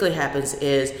 What typically happens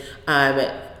is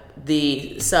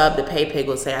the pay pig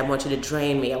will say, I want you to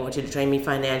drain me. I want you to drain me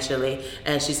financially.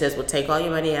 And she says, well, take all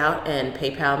your money out and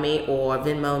PayPal me or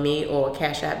Venmo me or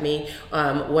Cash App me,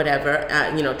 whatever,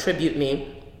 tribute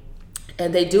me.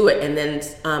 And they do it. And then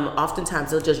oftentimes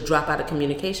they'll just drop out of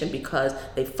communication because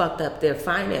they fucked up their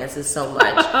finances so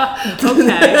much. Okay.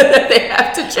 They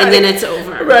have to try. And then it's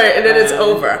over. Right. And then it's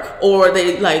over. Or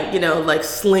they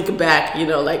slink back,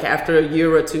 like after a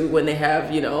year or two when they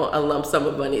have, a lump sum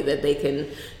of money that they can,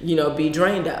 be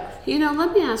drained of.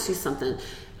 Let me ask you something.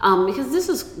 Because this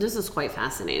is quite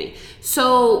fascinating.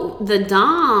 So the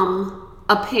Dom,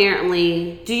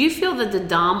 apparently, do you feel that the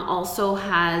Dom also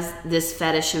has this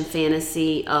fetish and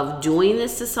fantasy of doing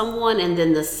this to someone, and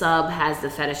then the sub has the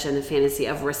fetish and the fantasy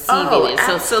of receiving it?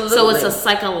 Absolutely. So it's a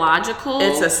psychological.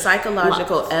 It's a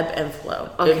psychological ebb and flow.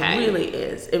 Okay. It really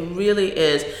is. It really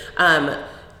is. A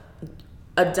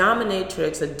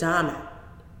dominatrix, a dom,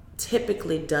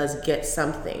 typically does get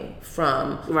something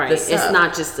from the sub. It's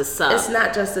not just the sub. It's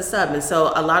not just the sub. And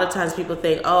so a lot of times people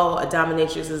think, oh, a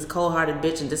dominatrix is a cold-hearted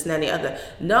bitch and this and that and the other.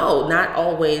 No, not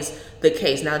always the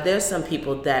case. Now, there's some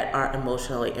people that are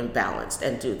emotionally imbalanced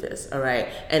and do this, all right?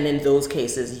 And in those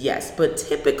cases, yes. But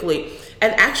typically,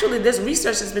 and actually this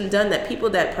research has been done that people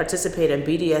that participate in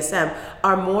BDSM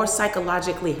are more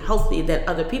psychologically healthy than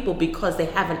other people because they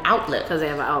have an outlet. Because they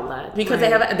have an outlet. Because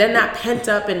they're not pent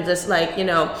up and just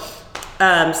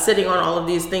sitting on all of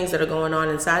these things that are going on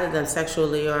inside of them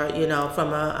sexually or,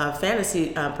 from a fantasy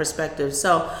perspective.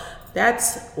 So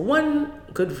that's one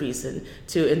good reason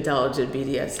to indulge in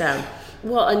BDSM.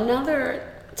 Well, another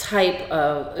type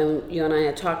of, and you and I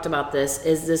had talked about this,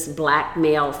 is this black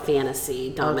male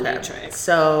fantasy dominatrix. Okay.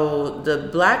 So the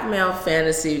black male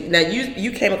fantasy, now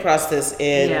you came across this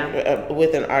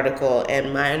with an article,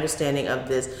 and my understanding of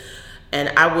this, and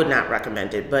I would not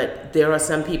recommend it, but there are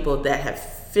some people that have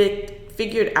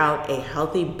figured out a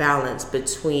healthy balance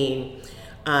between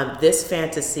this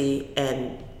fantasy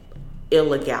and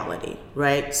illegality,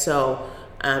 right? So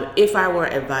if I were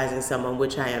advising someone,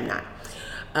 which I am not,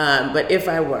 but if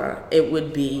I were, it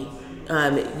would be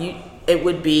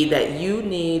that you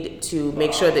need to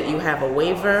make sure that you have a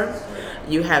waiver,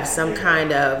 you have some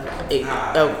kind of you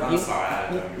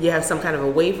have some kind of a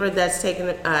waiver that's taken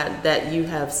that you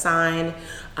have signed,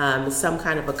 some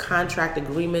kind of a contract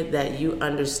agreement that you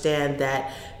understand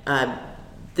that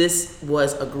this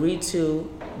was agreed to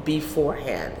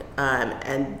beforehand,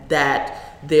 and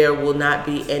that there will not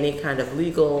be any kind of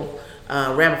legal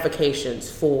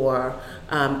ramifications for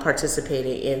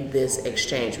participating in this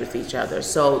exchange with each other.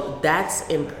 So that's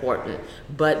important.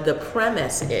 But the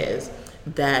premise is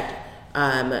that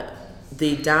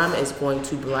the Dom is going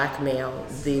to blackmail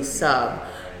the sub.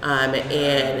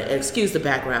 And excuse the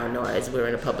background noise, we're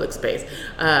in a public space.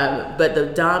 But the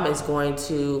Dom is going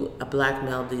to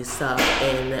blackmail the sub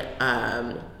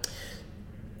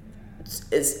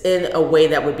in a way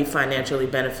that would be financially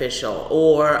beneficial,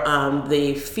 or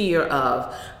the fear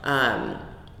of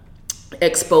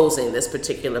exposing this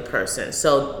particular person.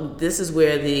 So this is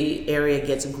where the area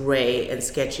gets gray and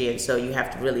sketchy, and so you have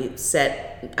to really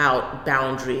set out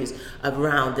boundaries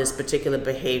around this particular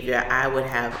behavior. I would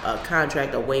have a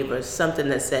contract, a waiver, something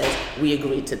that says we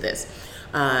agree to this.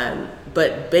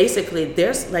 But basically,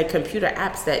 there's like computer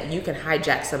apps that you can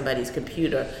hijack somebody's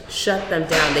computer, shut them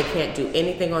down. They can't do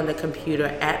anything on the computer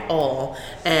at all.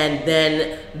 And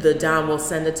then the Dom will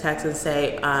send a text and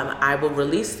say, I will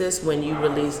release this when you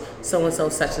release so-and-so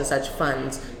such and such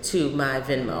funds to my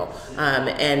Venmo.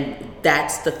 And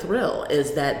that's the thrill,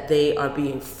 is that they are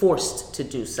being forced to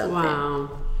do something.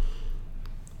 Wow.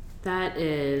 That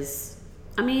is,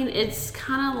 it's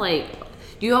kind of like,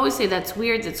 you always say that's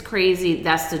weird, that's crazy,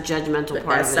 that's the judgmental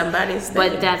part of it. Somebody's thing.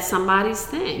 But that's somebody's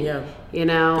thing. Yeah.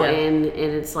 And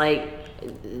it's like,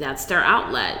 that's their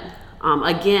outlet.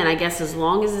 Again, I guess as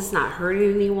long as it's not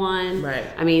hurting anyone. Right.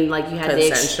 Like you had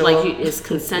it's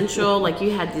consensual. Like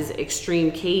you had this extreme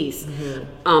case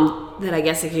that I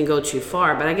guess it can go too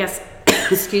far. But I guess,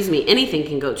 excuse me, anything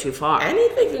can go too far.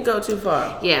 Anything can go too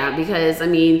far. Yeah, because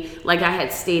like I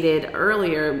had stated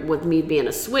earlier, with me being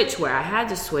a switch, where I had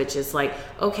to switch, it's like,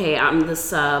 okay, I'm the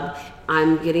sub,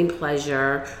 I'm getting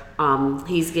pleasure,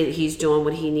 he's doing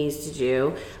what he needs to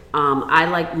do. I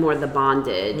like more the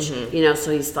bondage,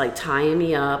 so he's like tying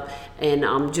me up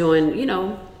and doing,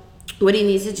 what he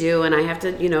needs to do, and I have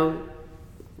to,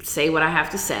 say what I have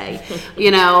to say,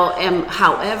 and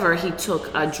however, he took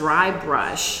a dry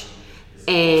brush,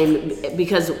 and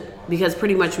because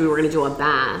pretty much we were going to do a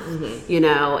bath,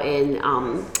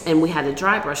 and we had a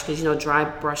dry brush because dry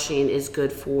brushing is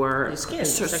good for your skin,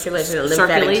 circulation,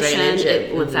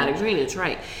 lymphatic drainage,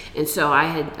 right? And so I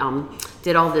had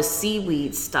did all this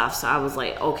seaweed stuff. So I was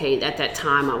like, okay, at that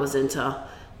time I was into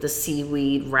the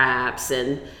seaweed wraps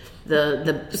and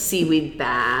the seaweed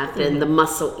bath and the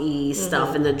muscle ease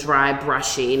stuff and the dry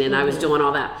brushing, and I was doing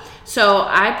all that. So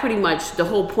I pretty much, the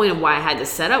whole point of why I had to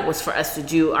set up was for us to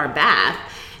do our bath,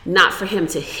 not for him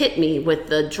to hit me with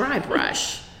the dry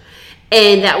brush.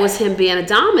 And that was him being a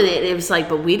dominant. And it was like,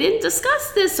 but we didn't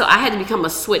discuss this. So I had to become a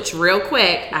switch real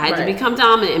quick. I had to become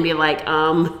dominant and be like,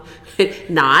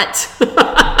 not.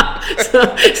 so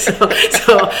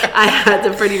I had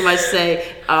to pretty much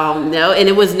say, no. And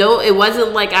it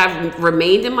wasn't like I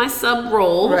remained in my sub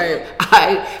role. Right.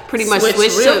 I pretty much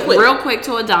switched real quick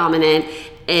to a dominant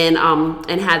and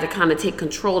had to kind of take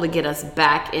control to get us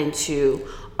back into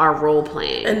our role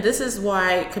playing. And this is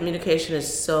why communication is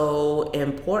so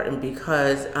important,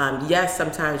 because yes,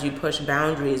 sometimes you push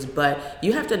boundaries, but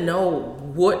you have to know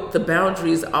what the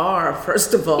boundaries are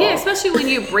first of all. Yeah, especially when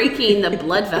you're breaking the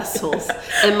blood vessels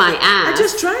in my ass. I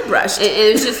just dry brushed.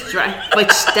 It was just dry, but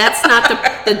that's not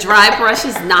the dry brush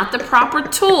is not the proper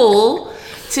tool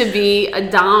to be a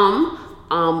dom.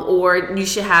 Or you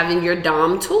should have in your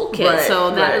Dom toolkit. Right,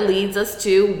 so that leads us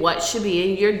to what should be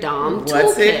in your Dom toolkit.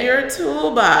 What's in your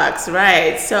toolbox,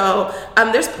 right? So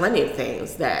there's plenty of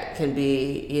things that can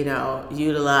be,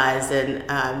 utilized.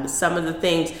 And some of the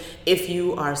things, if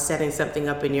you are setting something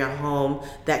up in your home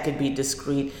that could be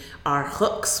discreet, are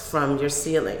hooks from your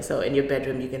ceiling. So in your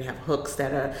bedroom, you can have hooks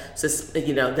that are,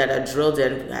 that are drilled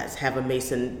in. Have a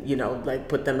mason,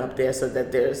 put them up there so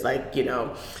that there's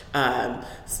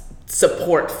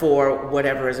support for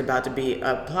whatever is about to be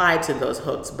applied to those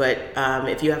hooks. But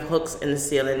if you have hooks in the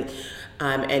ceiling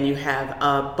and you have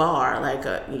a bar,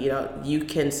 you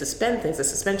can suspend things, a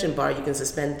suspension bar, you can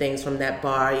suspend things from that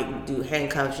bar. You can do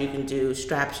handcuffs, you can do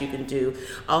straps, you can do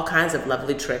all kinds of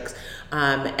lovely tricks.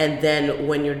 And then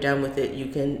when you're done with it, you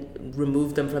can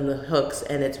remove them from the hooks,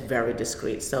 and it's very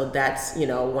discreet. So that's,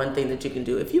 one thing that you can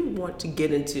do. If you want to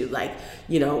get into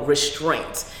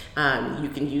restraint, you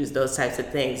can use those types of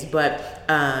things. But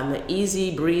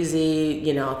easy breezy,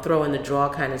 throw in the drawer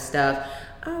kind of stuff.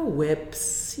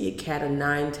 Whips, your cat o'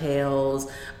 nine tails,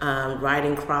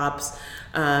 riding crops,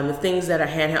 things that are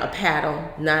handheld, a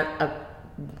paddle, not a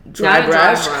dry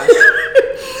brush.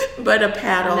 But a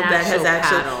paddle that has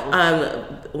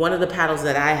actually, one of the paddles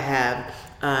that I have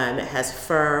has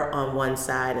fur on one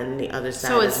side and the other side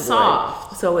so it's is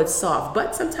soft. wood. So it's soft.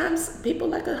 But sometimes people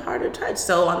like a harder touch.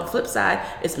 So on the flip side,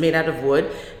 it's made out of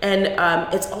wood. And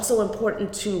it's also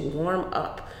important to warm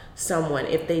up someone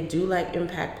if they do like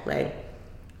impact play,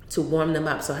 to warm them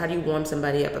up. So how do you warm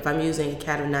somebody up? If I'm using a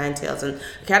cat of nine tails, and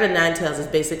a cat of nine tails is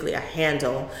basically a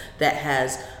handle that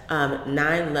has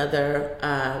 9 leather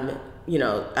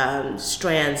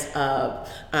strands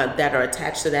that are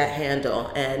attached to that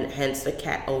handle, and hence the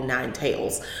cat o' nine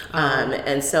tails.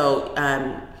 And so,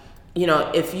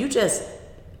 if you just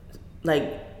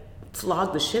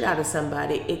flog the shit out of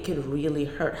somebody, it can really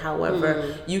hurt.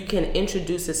 However, you can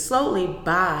introduce it slowly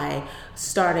by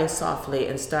starting softly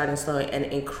and starting slowly and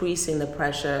increasing the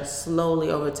pressure slowly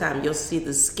over time. You'll see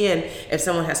the skin, if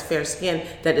someone has fair skin,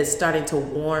 that is starting to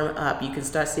warm up. You can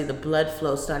start to see the blood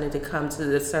flow starting to come to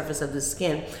the surface of the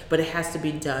skin, but it has to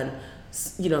be done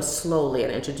slowly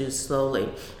and introduced slowly.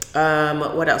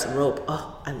 What else? Rope.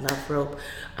 Oh, I love rope.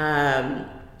 I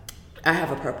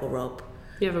have a purple rope.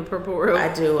 You have a purple rope?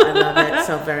 I do. I love it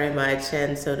so very much,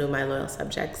 and so do my loyal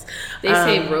subjects. They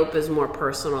say rope is more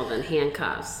personal than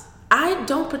handcuffs. I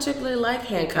don't particularly like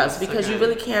handcuffs because you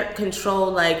really can't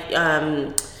control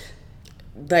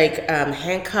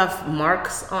handcuff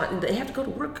marks on. They have to go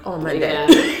to work on Monday. Yeah.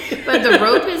 But the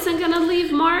rope isn't going to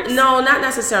leave marks? No, not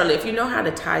necessarily. If you know how to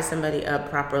tie somebody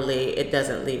up properly, it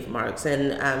doesn't leave marks.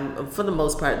 And for the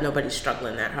most part, nobody's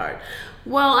struggling that hard.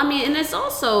 Well, and it's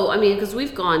also, because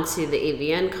we've gone to the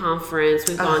AVN conference,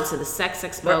 we've gone to the Sex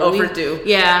Expo. We're overdue.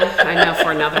 Yeah, I know,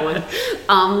 for another one.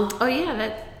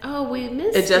 We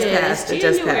missed it. It just passed. January. It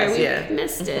just passed, yeah. We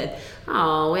missed it.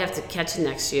 Oh, we have to catch it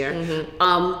next year.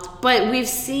 But we've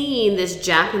seen this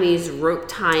Japanese rope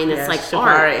tying. It's like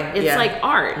shibari. art. It's like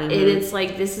art, and it's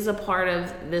like this is a part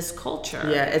of this culture.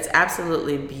 Yeah, it's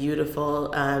absolutely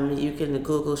beautiful. You can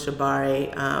Google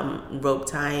shibari rope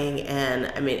tying,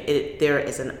 and I mean, there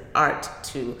is an art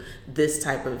to this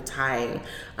type of tying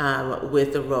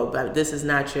with the rope. This is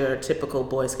not your typical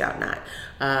Boy Scout knot.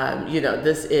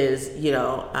 This is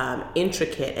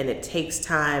intricate, and it takes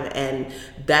time, and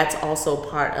that's also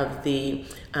part of the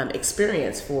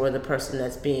experience for the person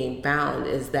that's being bound,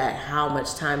 is that how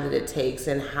much time that it takes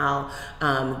and how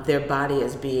their body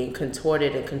is being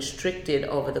contorted and constricted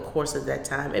over the course of that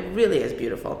time. It really is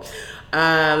beautiful.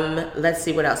 Let's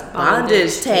see what else.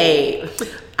 Bondage tape.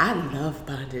 I love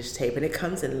bondage tape, and it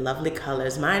comes in lovely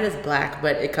colors. Mine is black,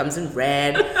 but it comes in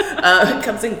red. It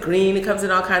comes in green. It comes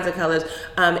in all kinds of colors.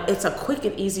 It's a quick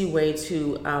and easy way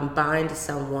to bind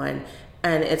someone.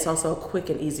 And it's also a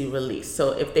quick and easy release.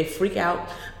 So if they freak out,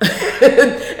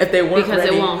 if they weren't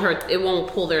ready, it won't hurt. It won't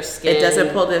pull their skin. It doesn't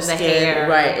pull their skin. Hair.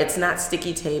 Right. It's not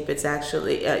sticky tape. It's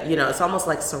actually, it's almost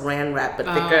like Saran wrap, but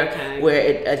thicker, where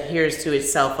it adheres to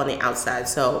itself on the outside.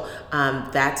 So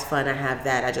that's fun. I have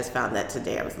that. I just found that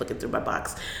today. I was looking through my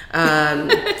box.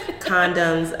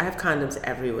 Condoms. I have condoms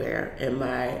everywhere in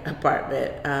my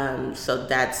apartment. So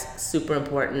that's super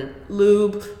important.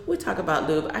 Lube. We talk about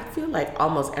lube. I feel like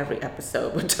almost every episode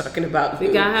we're talking about lube.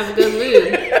 We gotta have a good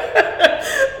lube.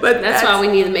 But that's why we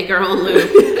need to make our own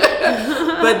lube.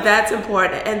 But that's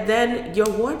important. And then your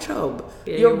wardrobe.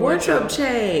 Your wardrobe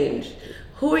change.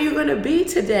 Who are you going to be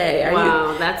today?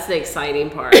 That's the exciting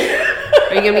part.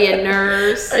 Are you going to be a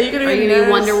nurse? Are you going to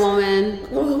be Wonder Woman?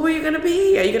 Well, who are you going to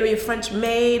be? Are you going to be a French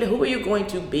maid? Who are you going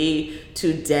to be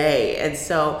today? And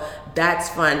so that's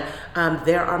fun.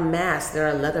 There are masks. There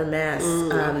are leather masks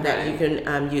that you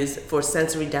can use for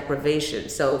sensory deprivation.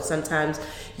 So sometimes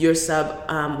your sub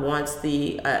wants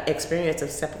the experience of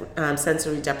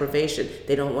sensory deprivation.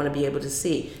 They don't want to be able to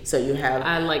see. So you have...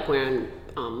 I like wearing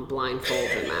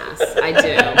blindfolds and masks. I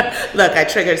do. Look, I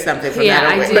triggered something from that. Yeah,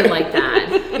 I do like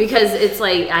that. Because it's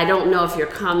like, I don't know if you're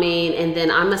coming, and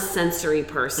then I'm a sensory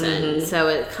person. So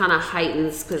it kind of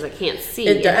heightens, because I can't see.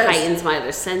 It heightens my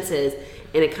other senses.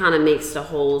 And it kind of makes the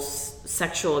whole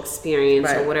sexual experience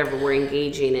or whatever we're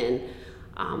engaging in,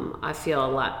 I feel a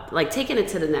lot like taking it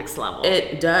to the next level.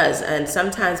 It does. And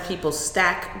sometimes people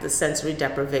stack the sensory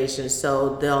deprivation,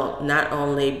 so they'll not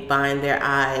only bind their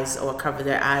eyes or cover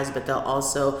their eyes, but they'll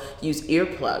also use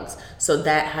earplugs. So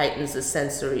that heightens the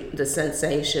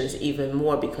sensations even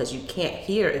more, because you can't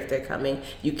hear if they're coming,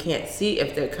 you can't see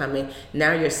if they're coming.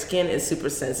 Now your skin is super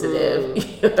sensitive.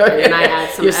 And I add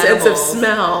some your edibles. sense of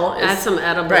smell Add some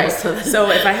edibles. Right.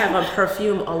 So if I have a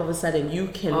perfume, all of a sudden you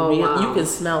can you can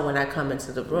smell when I come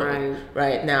into the room.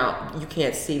 Right. Now you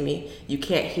can't see me, you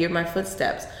can't hear my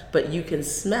footsteps, but you can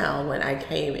smell when I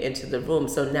came into the room.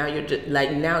 So now you're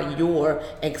you're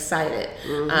excited.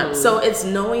 So it's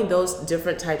knowing those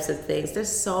different types of things.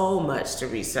 There's so much to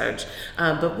research,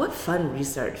 but what fun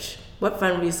research!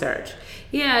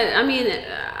 Yeah, I mean,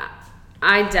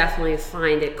 I definitely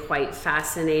find it quite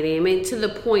fascinating. I mean, to the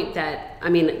point that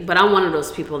but I'm one of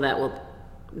those people that will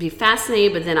be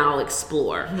fascinated, but then I'll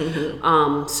explore.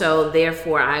 So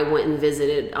therefore, I went and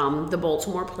visited the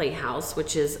Baltimore Playhouse,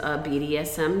 which is a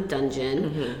BDSM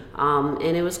dungeon,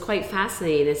 and it was quite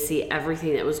fascinating to see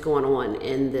everything that was going on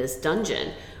in this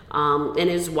dungeon. And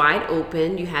it was wide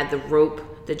open. You had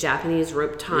the Japanese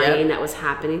rope tying that was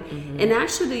happening. And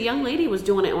actually the young lady was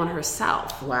doing it on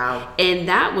herself. Wow. And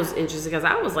that was interesting, because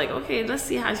I was like, okay, let's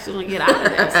see how she's going to get out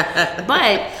of this.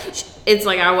 But it's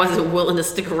like I wasn't willing to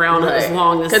stick around as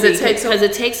long as it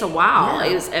takes a while.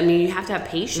 Yeah. You have to have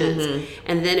patience.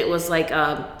 And then it was like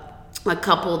a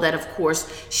couple that, of course,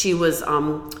 she was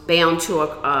bound to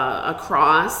a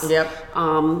cross.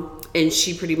 And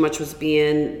she pretty much was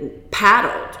being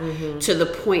paddled to the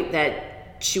point that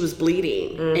she was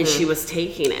bleeding and she was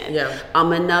taking it.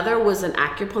 Another was an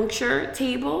acupuncture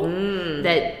table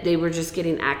that they were just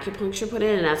getting acupuncture put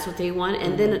in, and that's what they want.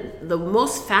 And then the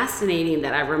most fascinating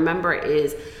that I remember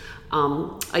is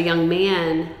a young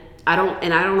man. I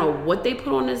don't know what they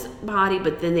put on his body,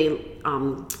 but then they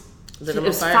Lit him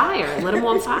on fire. Lit him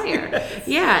on fire.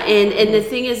 Yeah, and the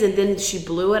thing is, and then she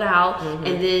blew it out,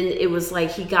 and then it was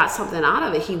like he got something out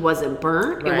of it. He wasn't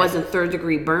burnt. Right. It wasn't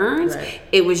third-degree burns. Right.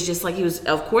 It was just like he was.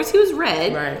 Of course, he was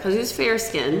red because he was fair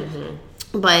skinned.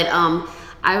 But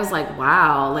I was like,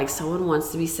 wow, like someone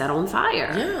wants to be set on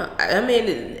fire. Yeah, I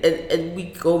mean, we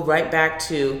go right back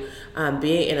to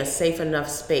being in a safe enough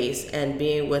space and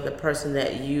being with a person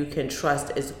that you can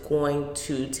trust is going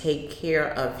to take care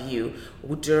of you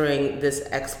during this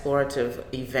explorative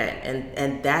event.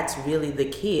 And that's really the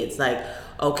key. It's like,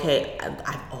 okay,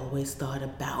 I've always thought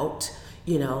about,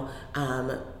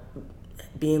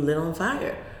 being lit on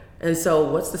fire. And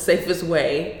so what's the safest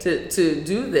way to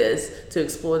do this, to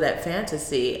explore that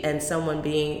fantasy, and someone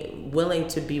being willing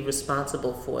to be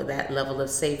responsible for that level of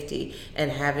safety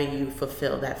and having you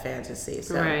fulfill that fantasy.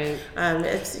 So right.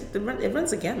 It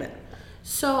runs a gamut.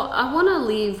 So I want to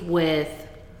leave with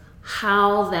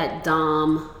how that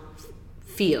Dom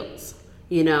feels,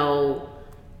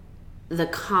 the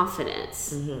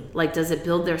confidence. Mm-hmm. Like, does it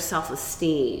build their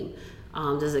self-esteem?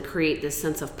 Does it create this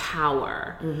sense of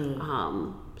power?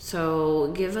 Mm-hmm.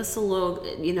 So give us a little,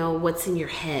 what's in your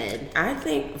head. I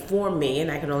think for me,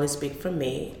 and I can only speak for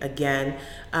me, again,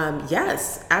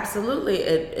 yes, absolutely,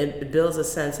 it builds a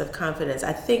sense of confidence.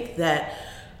 I think that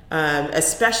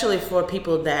especially for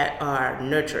people that are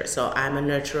nurturers. So I'm a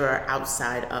nurturer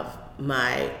outside of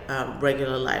my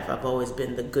regular life. I've always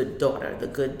been the good daughter, the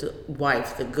good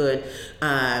wife, the good,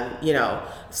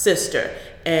 sister,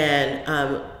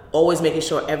 and always making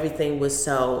sure everything was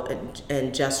so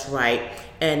and just right,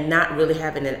 and not really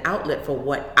having an outlet for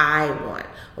what I want,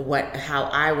 how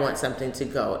I want something to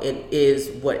go. It is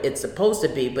what it's supposed to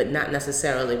be, but not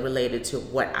necessarily related to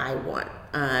what I want.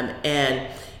 And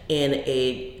in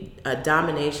a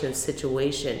domination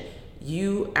situation,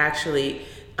 you actually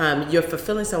you're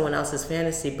fulfilling someone else's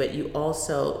fantasy, but you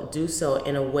also do so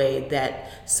in a way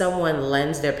that someone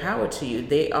lends their power to you.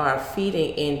 They are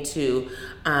feeding into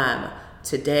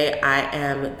today I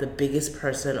am the biggest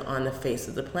person on the face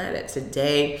of the planet.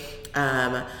 Today,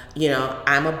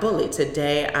 I'm a bully.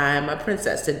 Today I'm a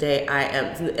princess. Today I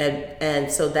am,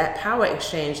 and so that power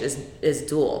exchange is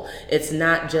dual. It's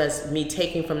not just me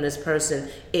taking from this person.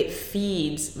 It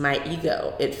feeds my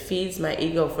ego. It feeds my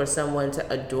ego for someone to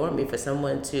adore me, for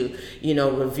someone to,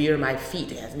 revere my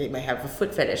feet. They might have a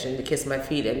foot fetish and to kiss my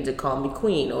feet and to call me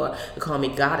queen or to call me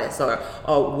goddess or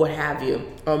what have you,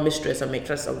 or mistress or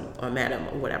maitresse or madam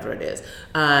or whatever it is.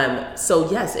 So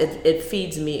yes, it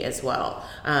feeds me as well.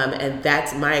 And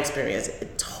that's my experience.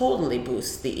 It totally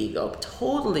boosts the ego,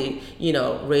 totally,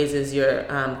 raises your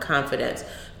confidence.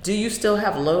 Do you still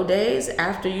have low days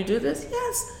after you do this?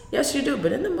 Yes, you do.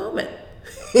 But in the moment,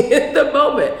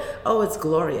 oh, it's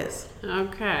glorious.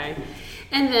 Okay.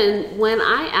 And then when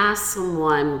I ask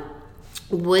someone,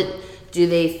 what do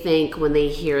they think when they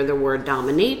hear the word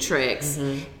dominatrix?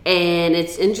 Mm-hmm. And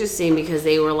it's interesting because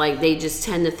they were like, they just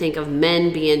tend to think of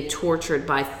men being tortured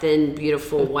by thin,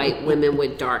 beautiful white women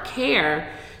with dark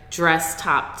hair, dressed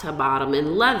top to bottom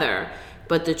in leather.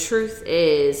 But the truth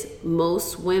is,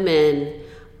 most women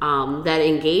that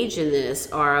engage in this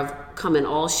come in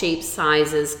all shapes,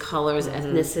 sizes, colors,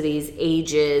 mm-hmm. ethnicities,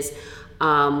 ages,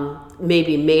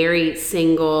 maybe married,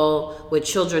 single, with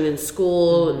children in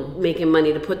school, mm-hmm. making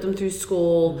money to put them through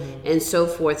school, mm-hmm. and so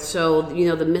forth. So,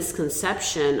 the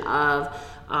misconception of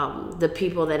the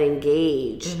people that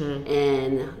engage mm-hmm.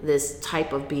 in this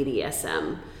type of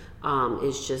BDSM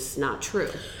is just not true.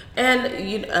 And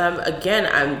again,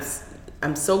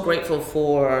 I'm so grateful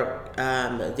for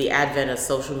the advent of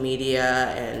social media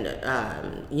and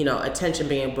attention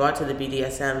being brought to the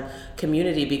BDSM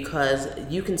community, because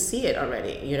you can see it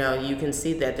already. You can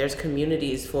see that there's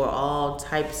communities for all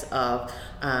types of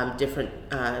different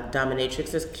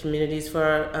dominatrix. There's communities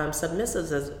for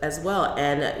submissives as well,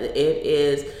 and it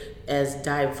is as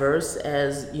diverse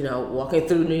as walking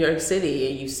through New York City,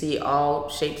 and you see all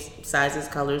shapes, sizes,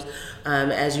 colors.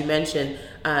 As you mentioned,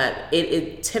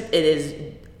 it is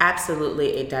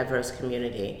absolutely a diverse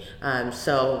community.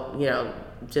 So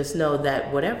just know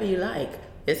that whatever you like,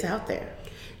 it's out there.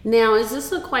 Now, is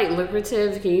this quite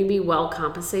lucrative? Can you be well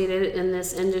compensated in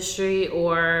this industry,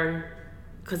 or?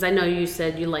 Because I know you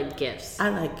said you like gifts. I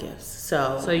like gifts.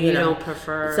 So you don't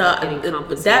prefer getting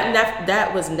compensated?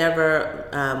 That was never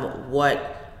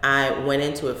what I went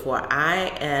into it for.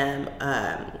 I am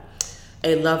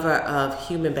a lover of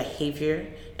human behavior.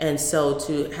 And so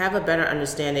to have a better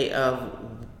understanding of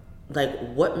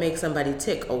what makes somebody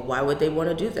tick, or why would they want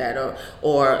to do that,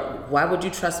 or why would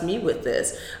you trust me with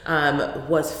this,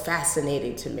 was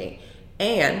fascinating to me.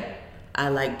 And I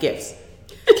like gifts.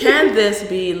 Can this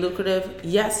be lucrative?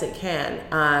 Yes, it can.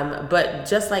 But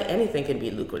just like anything can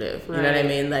be lucrative. You know what I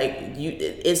mean? Like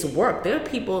it's work. There are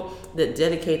people that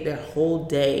dedicate their whole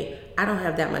day. I don't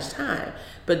have that much time.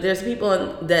 But there's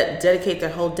people that dedicate their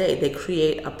whole day. They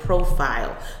create a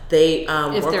profile. They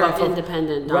if work they're off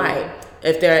independent, of, right.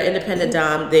 If they're an independent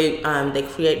dom, they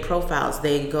create profiles.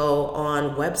 They go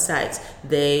on websites.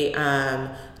 They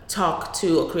talk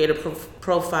to or create a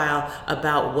profile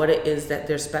about what it is that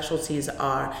their specialties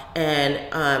are.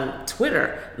 And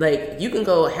Twitter, like you can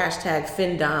go hashtag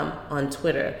FinDom on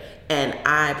Twitter, and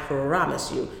I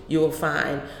promise you will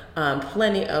find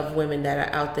plenty of women that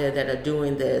are out there that are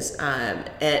doing this. And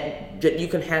you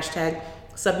can hashtag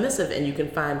submissive, and you can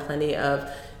find plenty of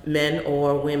men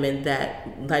or women that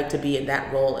like to be in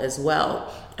that role as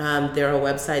well. There are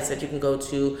websites that you can go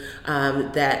to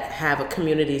that have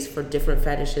communities for different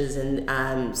fetishes,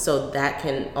 and so that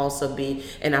can also be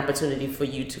an opportunity for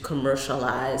you to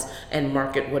commercialize and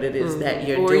market what it is that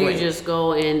you're doing. Or you just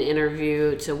go and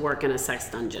interview to work in a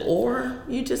sex dungeon. Or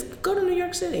you just go to New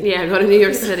York City. Yeah, go to New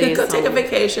York City. Go take a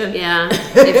vacation. Yeah,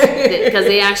 because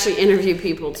they actually interview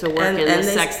people to work in the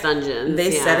sex dungeons. They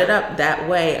set it up that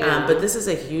way. But this is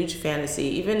a huge fantasy.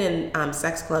 Even in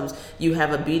sex clubs, you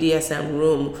have a BDSM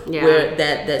room where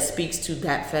that speaks to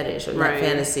that fetish or that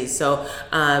fantasy. So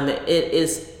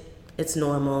it's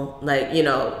normal, like, you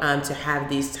know, to have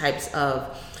these types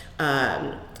of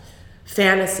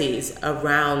fantasies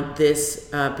around this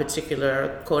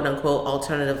particular quote unquote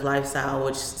alternative lifestyle,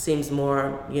 which seems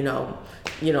more, you know,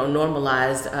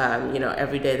 normalized,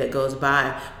 every day that goes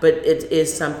by. But it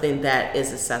is something that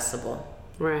is accessible.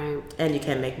 Right. And you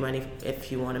can make money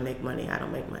if you want to make money. I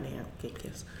don't make money. I get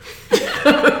gifts.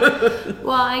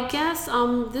 Well, I guess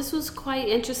this was quite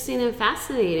interesting and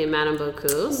fascinating, Madame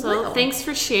Beaucoup. So thanks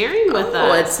for sharing with us.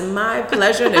 Oh, it's my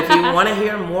pleasure. And if you want to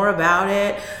hear more about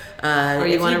it, or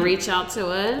you want to reach out to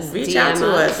us, reach out to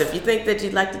us. If you think that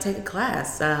you'd like to take a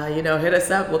class, hit us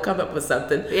up. We'll come up with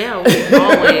something. Yeah,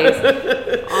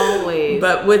 always.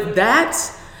 But with that,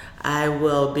 I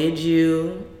will bid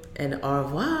you an au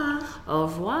revoir. Au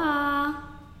revoir.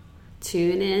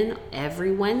 Tune in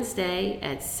every Wednesday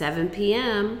at 7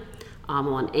 p.m.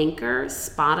 On Anchor,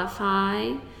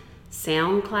 Spotify,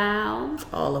 SoundCloud,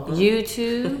 all of them.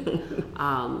 YouTube.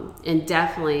 And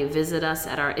definitely visit us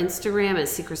at our Instagram at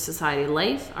Secret Society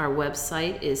Life. Our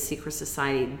website is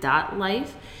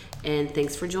secretsociety.life. And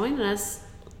thanks for joining us.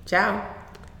 Ciao.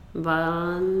 Au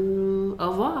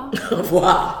revoir. Au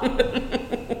revoir.